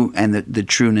you and the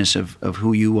trueness of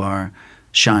who you are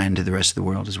shine to the rest of the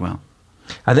world as well.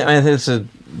 I think it's a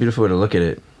beautiful way to look at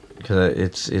it,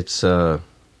 because it's the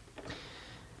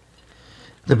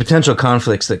potential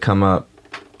conflicts that come up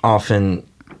often.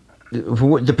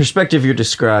 The perspective you're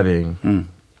describing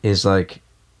is like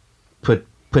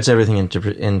puts everything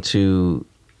into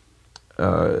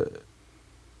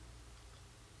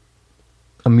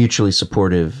a mutually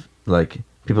supportive, like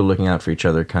people looking out for each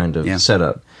other kind of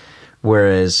setup.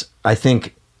 Whereas I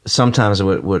think sometimes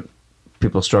what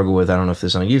people struggle with, I don't know if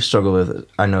there's something you've struggled with,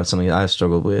 I know it's something I've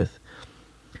struggled with,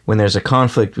 when there's a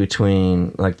conflict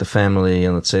between like the family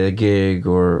and, let's say, a gig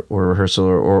or rehearsal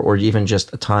or even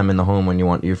just a time in the home when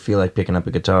you feel like picking up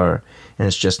a guitar, and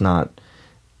it's just not,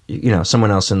 you know,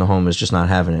 someone else in the home is just not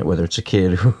having it, whether it's a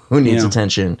kid who needs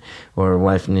attention or a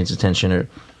wife who needs attention, or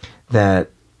that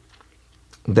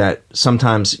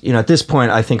sometimes, you know, at this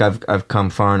point, I think I've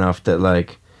come far enough that,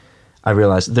 like, I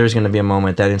realize there's going to be a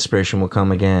moment that inspiration will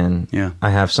come again. Yeah. I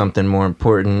have something more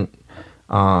important,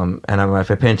 and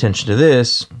if I pay attention to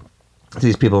these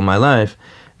people in my life,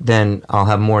 then I'll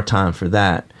have more time for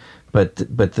that. But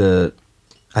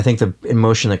I think the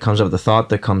emotion that comes up, the thought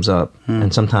that comes up,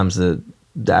 and sometimes the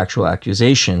actual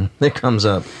accusation that comes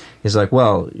up is like,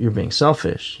 well, you're being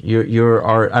selfish. You're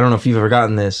I don't know if you've ever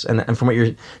gotten this, and from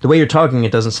the way you're talking,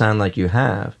 it doesn't sound like you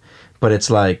have, but it's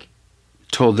like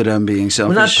told that I'm being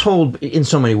selfish. Well, not told in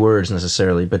so many words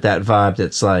necessarily, but that vibe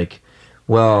that's like,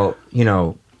 well, you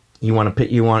know, you want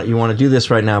to do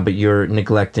this right now, but you're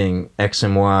neglecting X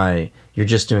and Y. You're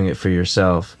just doing it for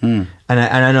yourself. And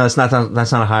I know that's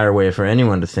not a higher way for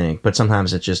anyone to think, but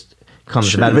sometimes it just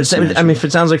comes about. But I mean, if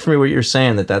it sounds like for me what you're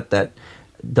saying that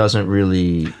doesn't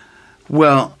really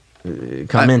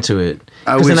come into it,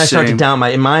 because then I start to doubt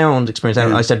in my own experience.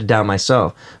 I start to doubt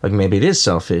myself. Like maybe it is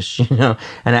selfish, you know.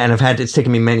 And it's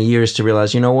taken me many years to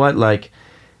realize, you know what, like.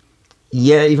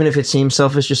 Yeah, even if it seems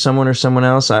selfish to someone or someone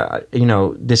else, I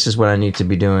this is what I need to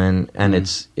be doing, and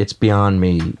it's beyond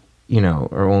me, you know,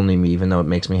 or only me, even though it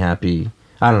makes me happy.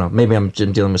 I don't know. Maybe I'm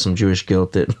dealing with some Jewish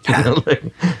guilt that. You know, like.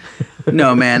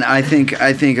 No, man. I think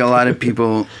a lot of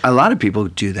people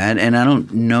do that, and I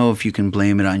don't know if you can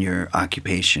blame it on your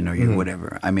occupation or your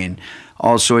whatever. I mean,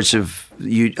 all sorts of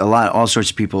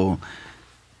people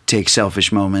take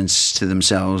selfish moments to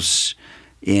themselves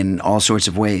in all sorts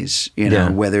of ways, you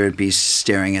know, whether it be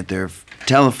staring at their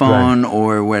telephone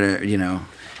or whether, you know,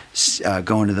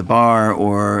 going to the bar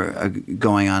or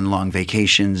going on long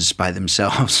vacations by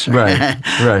themselves, right.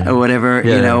 or whatever,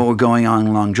 you know, or going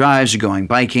on long drives or going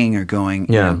biking or going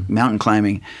you know, mountain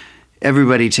climbing.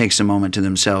 Everybody takes a moment to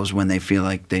themselves when they feel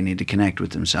like they need to connect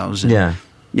with themselves. And,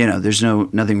 you know, there's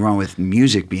nothing wrong with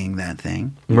music being that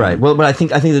thing. Right. Well, but I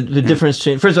think the difference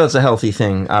between, first of all, it's a healthy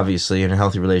thing, obviously, in a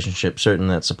healthy relationship,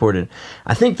 certainly that's supported.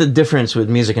 I think the difference with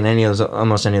music and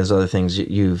almost any of those other things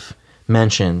you've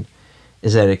mentioned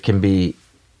is that it can be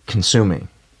consuming.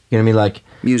 You know what I mean? Like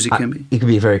music can be. It could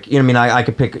be very. You know what I mean? I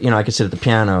could pick. You know, I could sit at the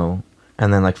piano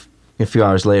and then like a few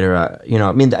hours later, you know,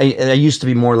 I mean, I used to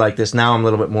be more like this. Now I'm a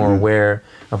little bit more aware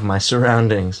of my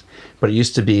surroundings. But it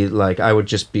used to be like I would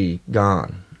just be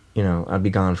gone. You know, I'd be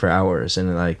gone for hours,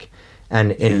 and like,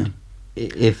 and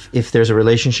if there's a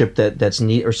relationship that's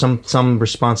need or some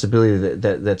responsibility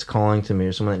that's calling to me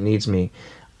or someone that needs me,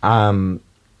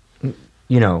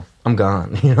 you know, I'm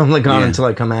gone. You know, I'm like gone until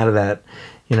I come out of that.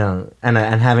 You know, and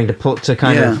having to put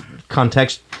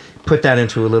that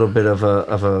into a little bit of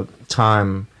a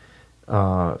time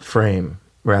frame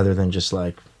rather than just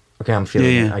like. Okay, I'm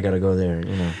feeling it. I got to go there,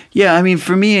 you know. Yeah, I mean,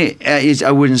 for me,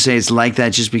 I wouldn't say it's like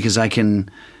that just because I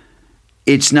can.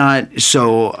 It's not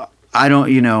so. I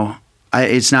don't, you know.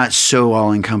 It's not so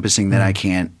all encompassing that I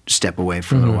can't step away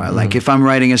for a little while. Like if I'm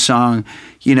writing a song,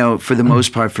 you know, for the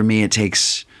most part, for me, it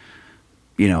takes,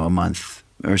 you know, a month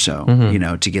or so, you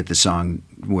know, to get the song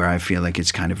where I feel like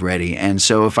it's kind of ready. And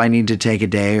so if I need to take a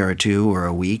day or two or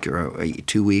a week or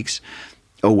 2 weeks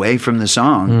away from the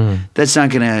song, that's not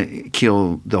going to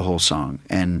kill the whole song.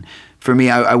 And for me,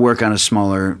 I work on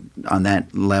that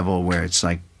level where it's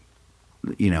like,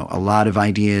 you know, a lot of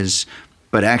ideas,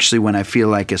 but actually when I feel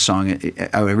like a song,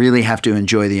 I would really have to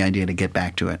enjoy the idea to get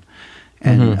back to it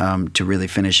and to really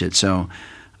finish it. So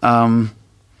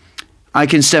I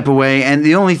can step away. And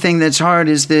the only thing that's hard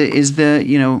is the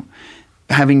you know,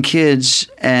 having kids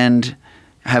and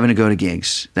having to go to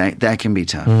gigs. That can be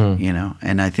tough, you know.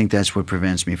 And I think that's what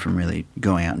prevents me from really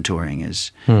going out and touring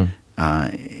is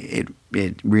it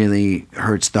really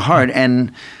hurts the heart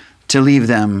and to leave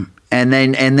them. And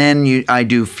then I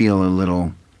do feel a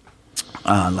little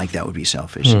like that would be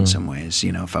selfish in some ways,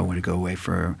 you know, if I were to go away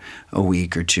for a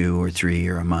week or 2 or 3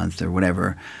 or a month or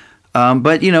whatever.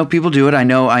 But you know, people do it. I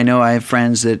know I have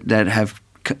friends that have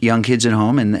young kids at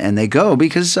home and they go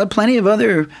because plenty of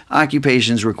other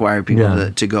occupations require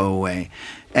people to go away.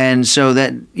 And so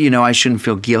that, you know, I shouldn't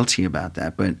feel guilty about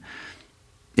that, but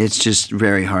it's just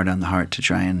very hard on the heart to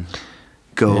try and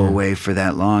go away for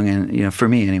that long. And, you know, for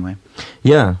me anyway.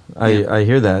 Yeah, I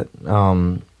hear that.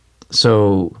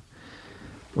 So,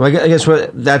 well, I guess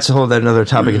that's another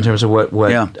topic in terms of what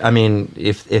I mean,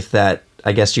 if that,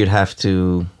 I guess you'd have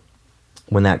to,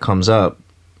 when that comes up,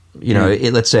 you know,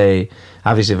 let's say,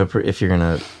 obviously, if you're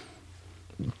going to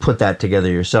put that together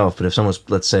yourself, but if someone's,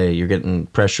 let's say, you're getting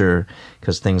pressure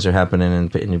because things are happening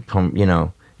and, you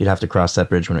know, you'd have to cross that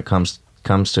bridge when it comes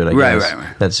to it, I guess.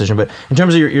 Right. That decision. But in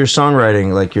terms of your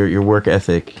songwriting, like your work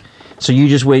ethic, so you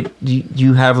just wait, do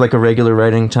you have like a regular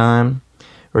writing time?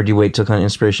 Or do you wait till kind of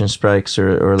inspiration strikes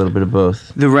or a little bit of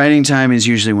both? The writing time is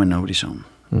usually when nobody's home.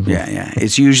 Yeah.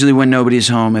 It's usually when nobody's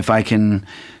home. If I can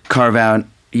carve out,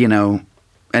 you know,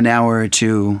 an hour or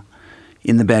two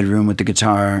in the bedroom with the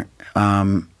guitar,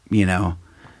 you know,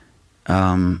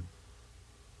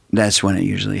 that's when it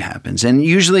usually happens. And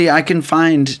usually I can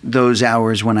find those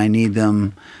hours when I need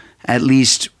them at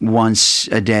least once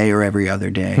a day or every other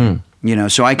day. You know,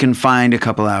 so I can find a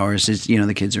couple hours. It's, you know,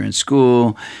 the kids are in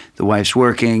school, the wife's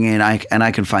working, and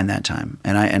I can find that time.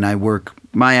 And I work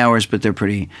my hours, but they're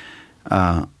pretty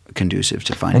conducive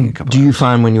to finding a couple. Do you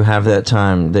find when you have that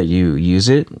time that you use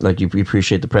it, like you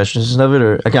appreciate the preciousness of it,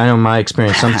 or like I know my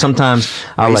experience. Sometimes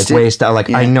I'll waste. I'll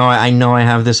I know I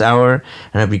have this hour,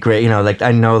 and it'd be great. Like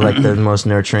I know like the most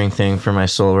nurturing thing for my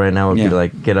soul right now would be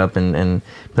like get up and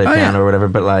play piano or whatever.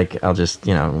 But like I'll just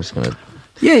I'm just gonna.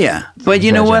 Yeah. But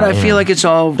you know what? I feel like it's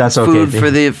all That's food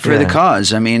okay. for the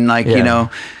cause. I mean, like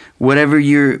whatever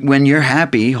when you're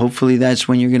happy, hopefully that's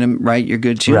when you're gonna write your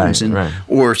good tunes,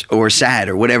 or sad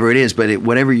or whatever it is. But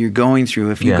whatever you're going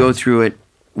through, if you go through it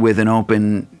with an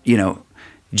open,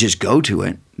 just go to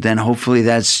it, then hopefully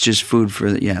that's just food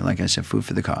for like I said, food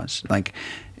for the cause. Like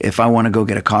if I want to go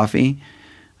get a coffee,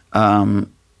 and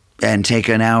take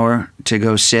an hour to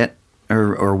go sit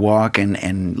or walk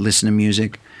and listen to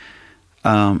music,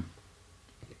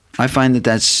 I find that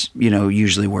that's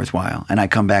usually worthwhile, and I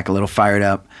come back a little fired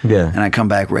up. And I come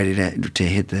back ready to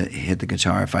hit the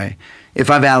guitar. If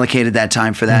I've allocated that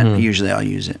time for that, usually I'll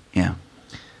use it. Yeah.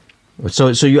 So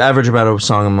you average about a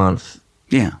song a month.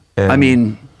 Yeah. I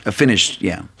mean, a finished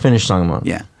song a month.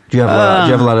 Yeah. Do you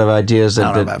have a lot of ideas that?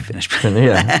 I don't know about finished.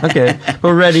 Yeah. Okay.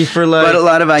 Well, ready for but a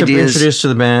lot of to ideas. Introduce to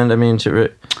the band. I mean,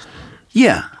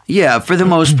 Yeah. For the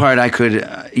most part, I could.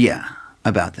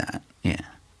 About that. Yeah.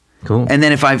 Cool. And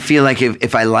then if I feel like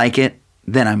if I like it,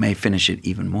 then I may finish it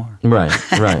even more. Right.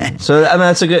 So I mean,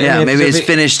 that's a good. Yeah, maybe it's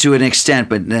finished to an extent,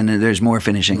 but then there's more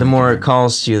finishing. The more it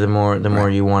calls to you, the more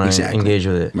you want to engage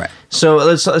with it. Right. So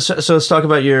let's talk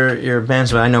about your band.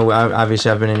 So I know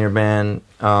obviously I've been in your band,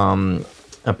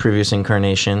 a previous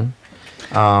incarnation,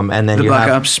 and then the Buck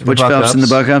Ups, Butch Phelps and the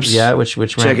Buck Ups. Yeah, which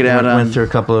check it out. Went through a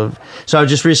couple of. So I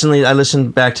just recently I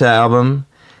listened back to the album.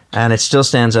 And it still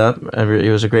stands up.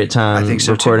 It was a great time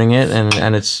recording it,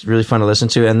 and it's really fun to listen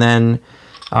to. And then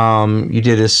you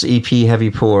did this EP,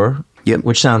 Heavy Pour,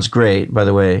 which sounds great, by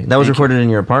the way. That was recorded in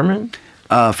your apartment?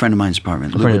 A friend of mine's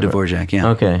apartment, Luba Dvorak, yeah.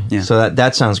 Okay, yeah. So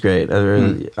that sounds great.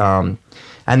 And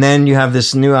then you have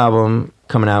this new album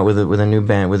coming out with a new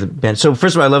band. So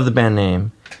first of all, I love the band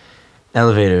name,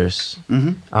 Elevators.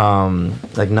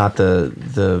 Like not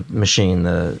the machine,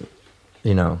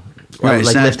 Right,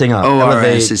 like lifting up.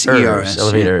 ORS is ERS.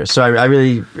 Elevator. Yeah. So I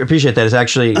really appreciate that. It's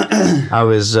actually, I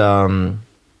was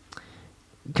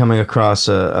coming across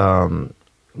one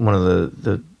of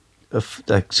the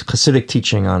Hasidic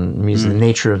teaching on music, the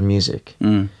nature of music.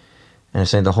 And it's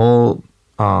saying the whole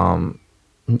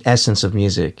essence of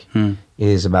music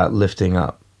is about lifting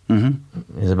up.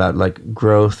 Is about like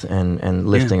growth and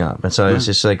lifting up. And so it's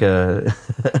just like it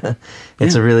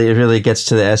really gets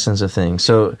to the essence of things.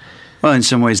 So, well, in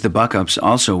some ways, the Buck Ups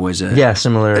also was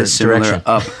similar direction.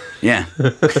 Up. Yeah.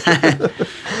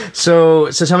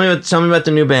 So tell me about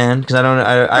the new band, because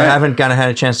I haven't had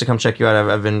a chance to come check you out.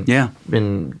 I've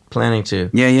been planning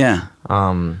to. Yeah.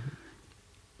 The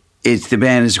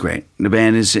band is great. The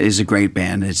band is a great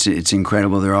band. It's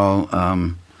incredible. They're all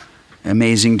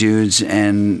amazing dudes,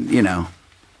 and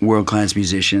world-class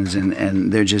musicians,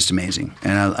 and they're just amazing.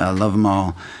 And I love them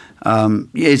all.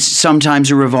 It's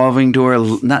sometimes a revolving door. I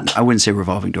wouldn't say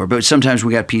revolving door, but sometimes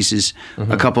we got pieces,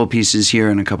 a couple of pieces here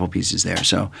and a couple of pieces there.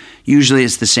 So usually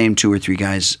it's the same 2 or 3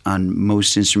 guys on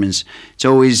most instruments. It's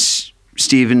always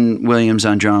Stephen Williams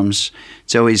on drums.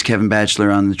 It's always Kevin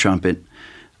Batchelor on the trumpet.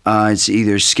 It's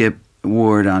either Skip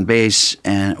Ward on bass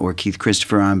or Keith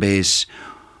Christopher on bass,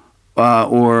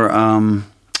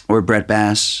 or Brett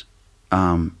Bass.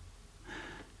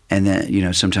 And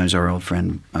then, sometimes our old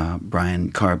friend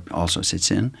Brian Karp also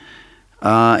sits in.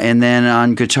 And then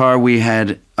on guitar, we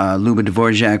had Luba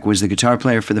Dvorak was the guitar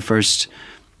player for the first,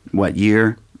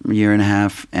 year and a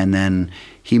half. And then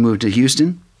he moved to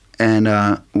Houston.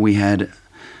 And we had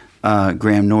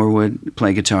Graham Norwood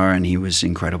play guitar, and he was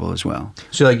incredible as well.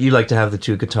 So you like to have the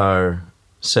 2 guitar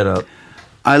set up?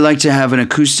 I like to have an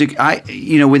acoustic.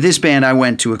 With this band, I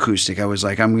went to acoustic. I was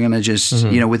like, I'm going to just,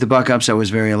 with the Buck Ups, I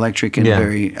was very electric and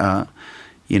very,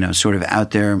 sort of out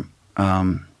there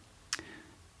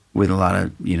with a lot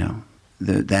of,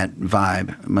 that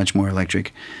vibe, much more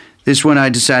electric. This one, I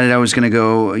decided I was going to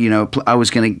go, I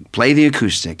was going to play the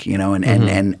acoustic, and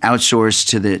outsource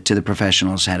to the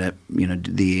professionals how to,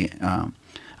 the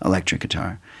electric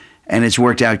guitar. And it's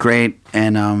worked out great,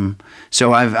 and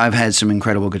so I've had some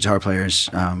incredible guitar players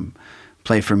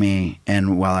play for me.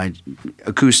 And while I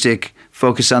acoustic,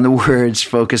 focus on the words,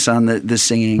 focus on the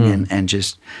singing, and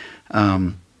just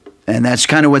and that's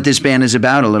kind of what this band is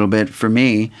about a little bit for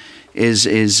me,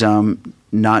 is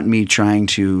not me trying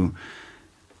to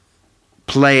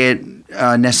play it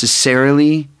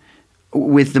necessarily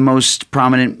with the most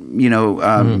prominent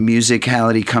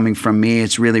musicality coming from me.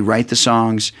 It's really write the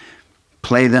songs,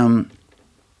 play them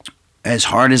as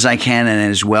hard as I can and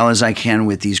as well as I can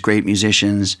with these great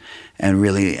musicians and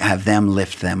really have them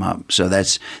lift them up. So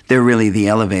they're really the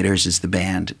elevators is the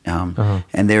band. And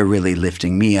they're really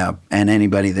lifting me up and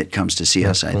anybody that comes to see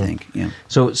us, I think. Yeah.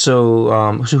 So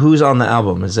who's on the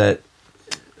album? Is that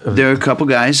there are a couple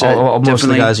guys. Most of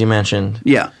the guys you mentioned.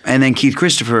 Yeah, and then Keith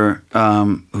Christopher,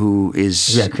 who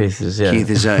is Keith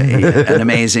is an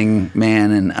amazing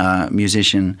man and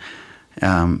musician.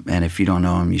 And if you don't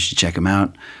know him, you should check him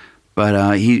out.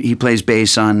 But he plays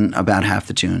bass on about half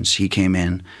the tunes. He came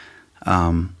in,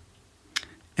 that's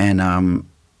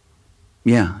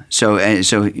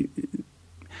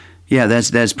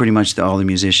pretty much all the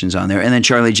musicians on there. And then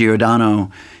Charlie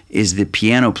Giordano is the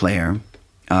piano player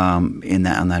on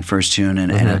that first tune,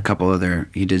 and a couple other.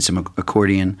 He did some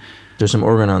accordion. There's some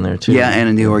organ on there too. Yeah, and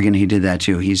in the organ he did that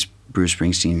too. He's Bruce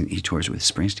Springsteen. He tours with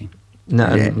Springsteen.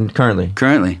 No,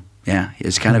 currently. Yeah,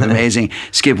 it's kind of amazing.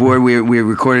 Skip Ward, we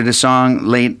recorded a song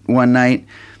late one night.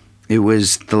 It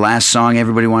was the last song.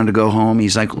 Everybody wanted to go home.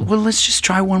 He's like, well, let's just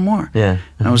try one more. Yeah.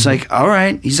 And I was like, all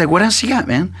right. He's like, what else you got,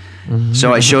 man?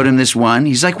 So I showed him this one.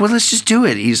 He's like, well, let's just do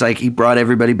it. He's like, he brought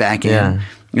everybody back in. Yeah.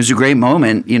 It was a great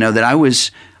moment, that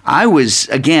I was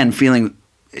again feeling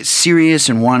serious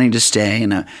and wanting to stay,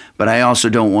 but I also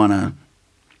don't want to,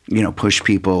 push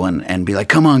people and be like,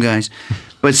 come on, guys.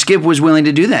 But Skip was willing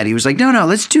to do that. He was like, no,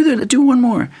 let's do one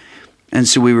more. And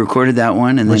so we recorded that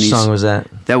one. And Which song was that?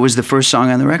 That was the first song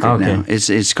on the record. Okay. Now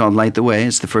it's called Light the Way.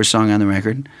 It's the first song on the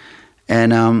record.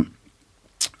 And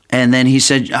then he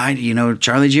said,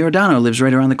 Charlie Giordano lives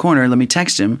right around the corner. Let me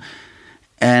text him.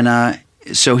 And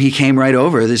so he came right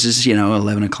over. This is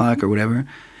 11 o'clock or whatever.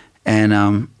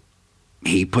 And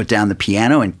he put down the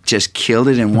piano and just killed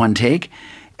it in one take.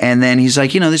 And then he's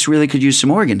like, this really could use some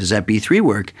organ. Does that B3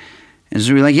 work? And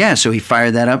so we were like, yeah. So he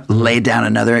fired that up, laid down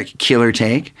another killer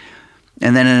take.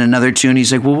 And then in another tune,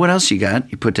 he's like, well, what else you got?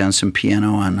 He put down some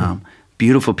piano on,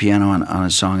 beautiful piano on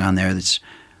a song on there that's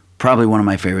probably one of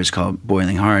my favorites called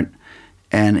Boiling Heart.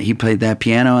 And he played that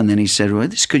piano, and then he said, well,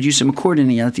 this could use some accordion.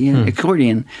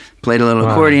 Accordion. Played a little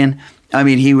accordion. I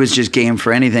mean, he was just game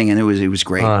for anything, and it was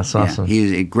great. Oh, that's awesome. He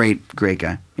was a great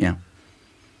guy, yeah.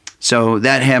 So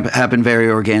that happened very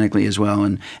organically as well.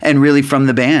 And really from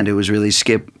the band, it was really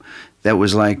Skip that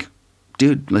was like,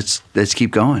 dude, let's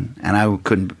keep going. And I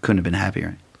couldn't have been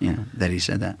happier, that he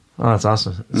said that. Oh, that's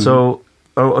awesome. Mm-hmm. So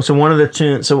one of the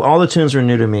tunes, so all the tunes were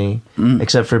new to me,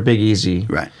 except for Big Easy.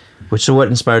 Right. So what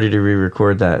inspired you to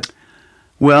re-record that?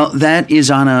 Well, that is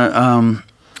on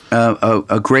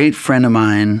a great friend of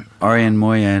mine, Arian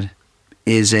Moyed,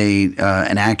 is an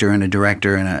actor and a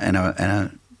director and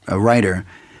a writer,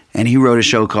 and he wrote a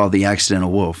show called The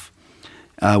Accidental Wolf,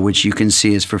 which you can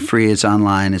see is for free. It's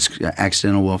online. It's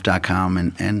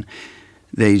accidentalwolf.com, and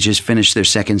they just finished their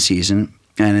second season,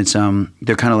 and it's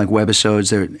they're kind of like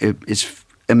webisodes. It's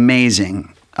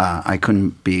amazing. I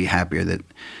couldn't be happier that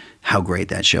how great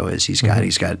that show is. He's got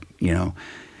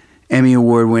Emmy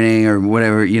Award winning or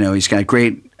whatever. He's got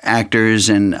great actors,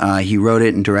 and he wrote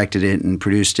it and directed it and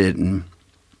produced it. And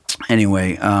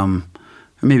anyway, or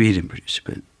maybe he didn't produce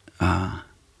it, but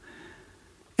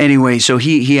anyway, so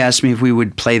he asked me if we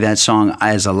would play that song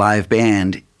as a live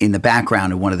band in the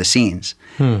background of one of the scenes.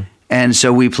 And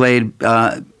so we played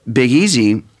Big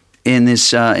Easy in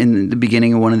this in the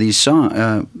beginning of one of these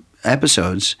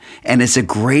episodes, and it's the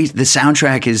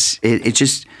soundtrack is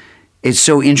it's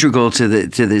so integral to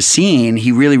the scene.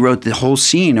 He really wrote the whole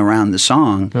scene around the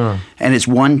song, and it's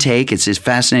one take. It's this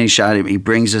fascinating shot. He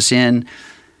brings us in,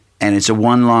 and it's a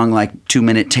one long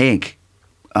 2-minute take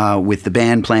with the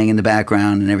band playing in the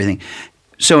background and everything.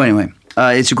 So anyway,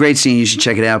 it's a great scene. You should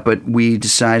check it out. But we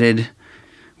decided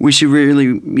we should really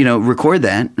record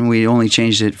that, and we only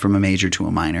changed it from a major to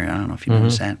a minor. I don't know if you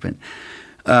noticed that, but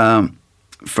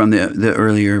from the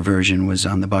earlier version was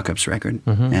on the Buck Ups record,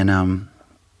 and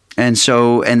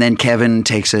then Kevin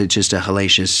takes just a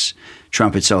hellacious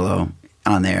trumpet solo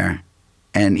on there,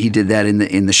 and he did that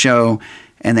in the show,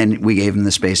 and then we gave him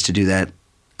the space to do that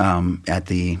on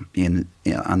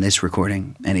this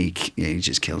recording, and he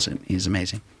just kills it. He's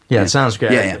amazing. Yeah, it sounds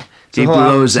great. Yeah. So he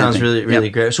blows that. Sounds really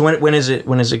great. So when is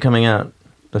it coming out?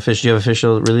 Do you have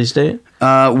official release date?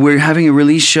 We're having a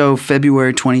release show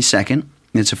February 22nd.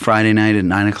 It's a Friday night at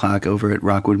 9 o'clock over at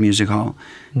Rockwood Music Hall,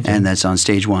 and that's on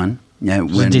Stage 1. Yeah,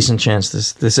 there's a decent chance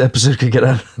this episode could get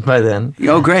out by then.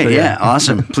 Oh, great! But yeah,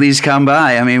 awesome. Please come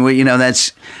by. I mean,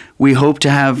 we hope to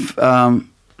have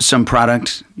some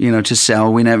product, to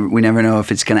sell. We never know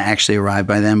if it's going to actually arrive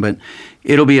by then, but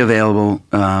it'll be available.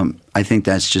 I think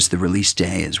that's just the release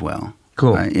day as well.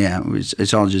 Cool.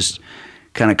 It's all just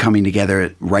kind of coming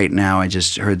together right now. I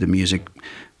just heard the music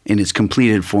in its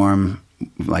completed form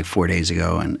like 4 days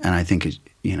ago, and I think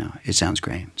it sounds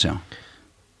great. So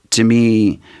to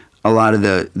me, a lot of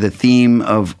the theme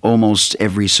of almost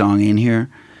every song in here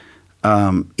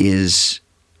is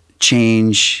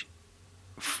change,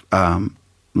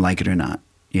 like it or not,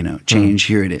 change.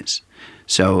 Here it is.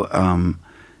 So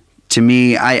to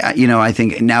me, I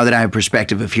think now that I have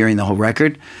perspective of hearing the whole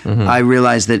record, I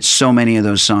realize that so many of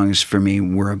those songs for me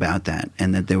were about that,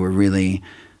 and that they were really,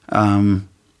 so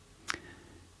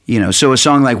a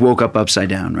song like "Woke Up Upside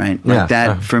Down," right? Like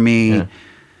that for me,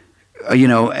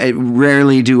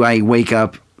 rarely do I wake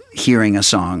up hearing a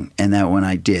song, and that one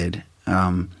I did,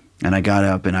 and I got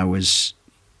up and I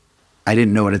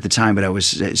didn't know it at the time, but I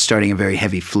was starting a very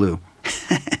heavy flu.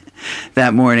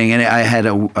 That morning, and I had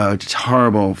a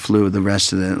horrible flu the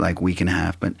rest of the week and a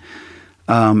half. But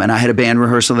and I had a band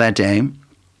rehearsal that day,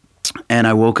 and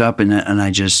I woke up and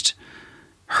I just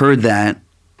heard that,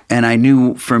 and I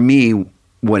knew for me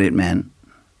what it meant,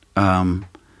 and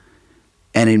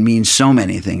it means so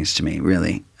many things to me,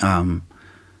 really.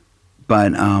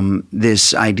 But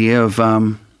this idea of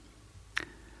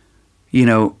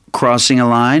crossing a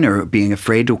line or being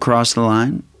afraid to cross the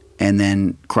line. And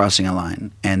then crossing a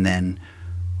line, and then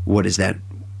what is that?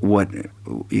 What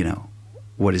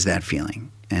is that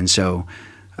feeling? And so,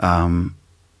 I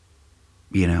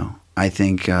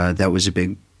think that was a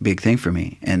big thing for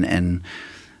me. And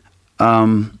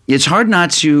it's hard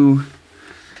not to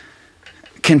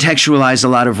contextualize a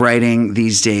lot of writing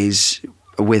these days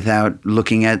without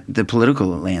looking at the political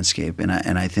landscape. And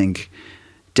I think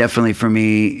definitely for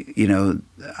me,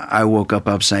 I woke up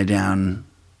upside down.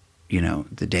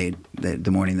 The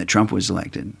morning that Trump was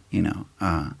elected,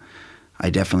 I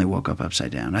definitely woke up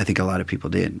upside down. I think a lot of people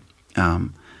did,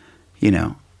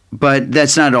 but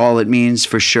that's not all it means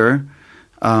for sure.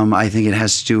 I think it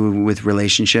has to do with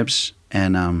relationships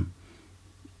and,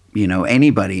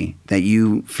 anybody that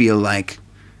you feel like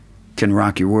can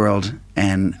rock your world,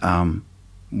 and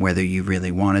whether you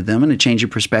really wanted them and a change of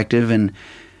perspective, and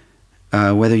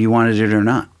whether you wanted it or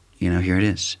not, here it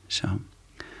is. So.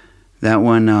 That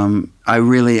one, I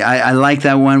like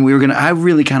that one. I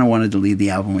really kind of wanted to lead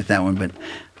the album with that one, but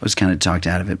I was kind of talked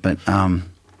out of it. But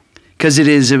because it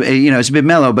is, it's a bit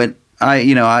mellow, but I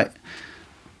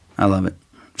love it.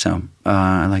 So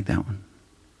I like that one.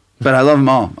 But I love them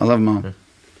all.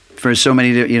 For so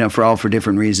many, for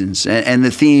different reasons. And the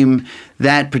theme,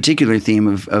 that particular theme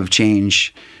of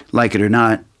change, like it or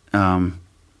not,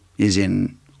 is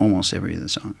in almost every other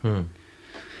song.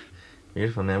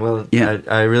 Beautiful, man. Well, yeah.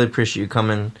 I really appreciate you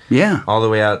coming all the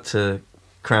way out to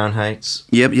Crown Heights.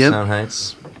 Yep. Sound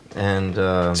Heights. And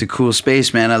it's a cool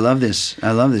space, man. I love this.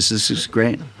 This is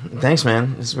great. Thanks,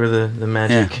 man. This is where the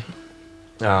magic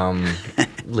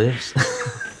lives.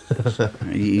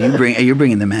 You're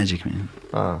bringing the magic, man.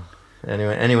 Oh,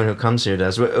 anyway, anyone who comes here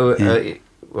does.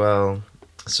 Well,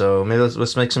 so maybe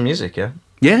let's make some music, yeah?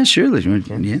 Yeah, sure.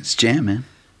 Yeah, it's jam, man.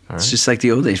 All right. It's just like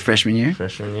the old days, freshman year.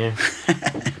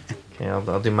 Okay,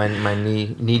 I'll do my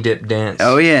knee dip dance.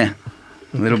 Oh yeah,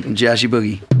 little Joshy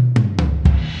Boogie.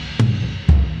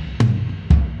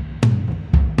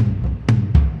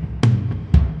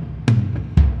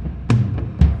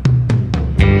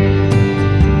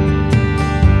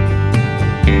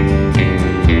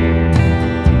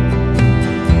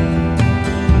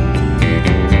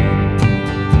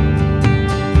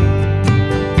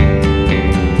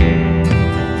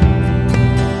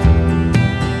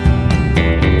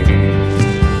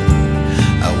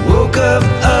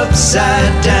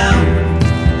 Upside down,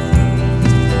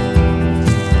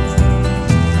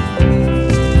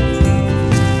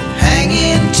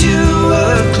 hanging to a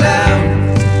cloud.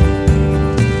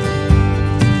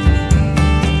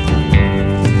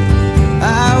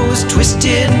 I was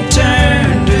twisted and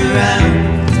turned around.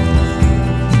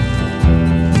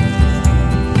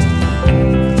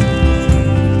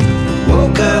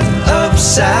 Woke up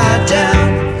upside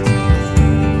down.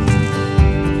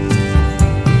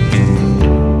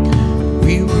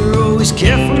 Always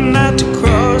careful not to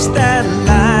cross that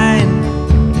line.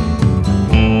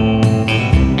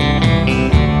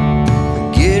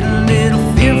 Get a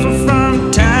little fearful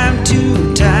from time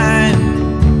to time.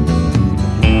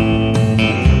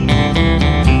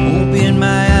 Open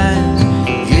my eyes,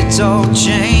 it's all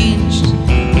changed.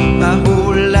 My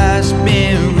whole life's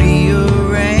been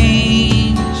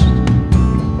rearranged.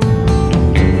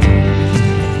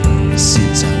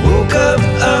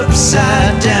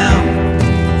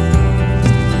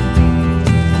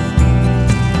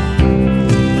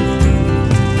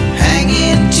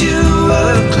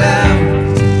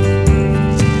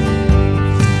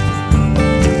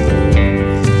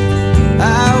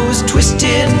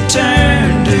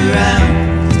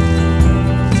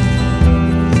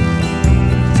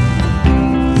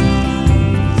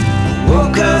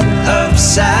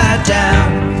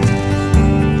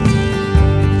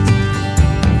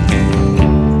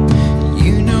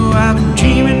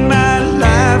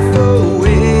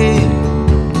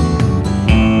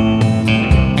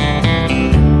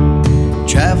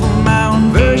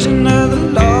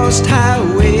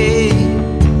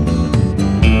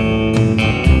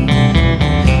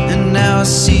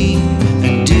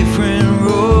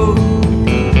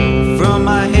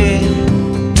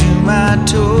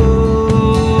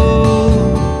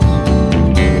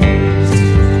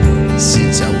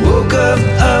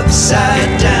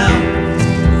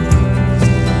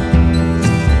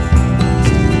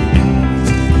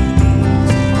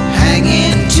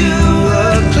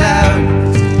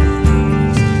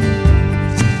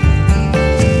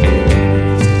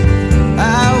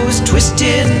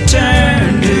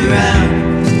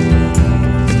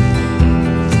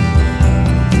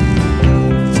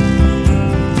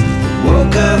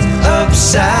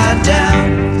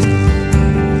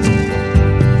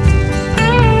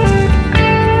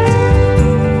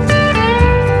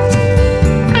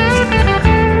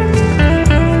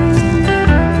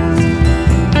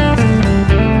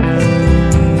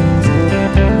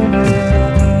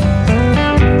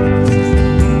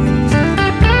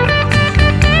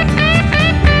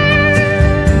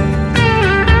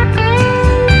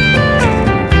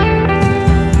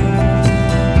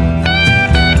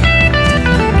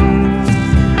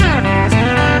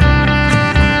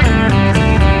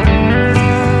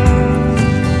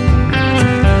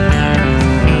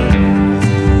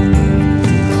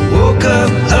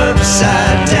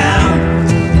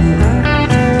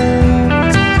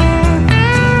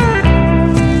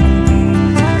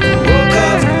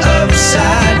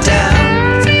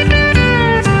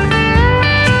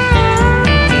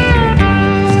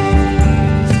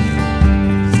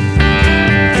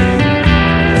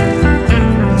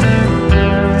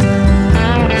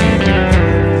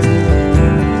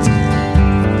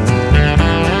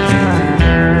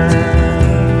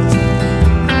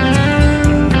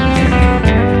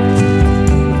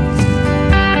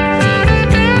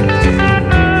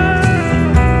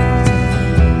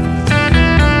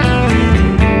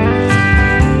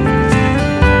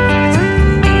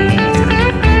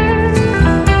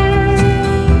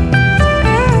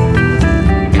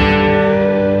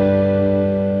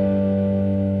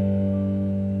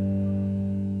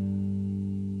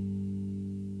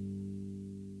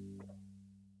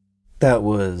 That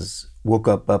was Woke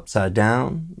Up Upside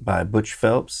Down by Butch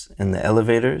Phelps and the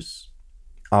Elevators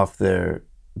off their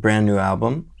brand new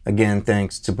album. Again,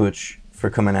 thanks to Butch for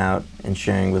coming out and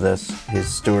sharing with us his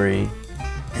story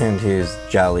and his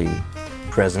jolly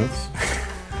presence.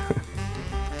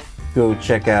 Go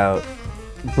check out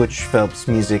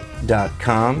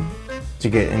butchphelpsmusic.com to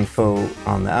get info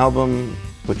on the album,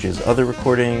 Butch's other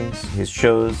recordings, his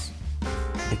shows,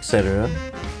 etc.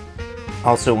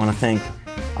 Also want to thank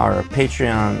our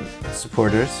Patreon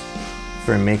supporters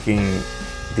for making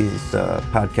these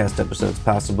podcast episodes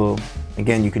possible.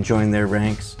 Again, you can join their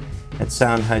ranks at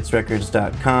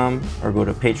soundheightsrecords.com or go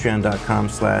to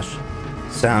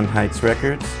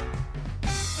patreon.com/soundheightsrecords.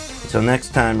 Until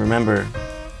next time, remember,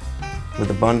 with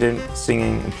abundant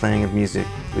singing and playing of music,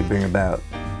 we bring about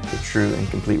the true and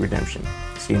complete redemption.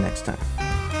 See you next time.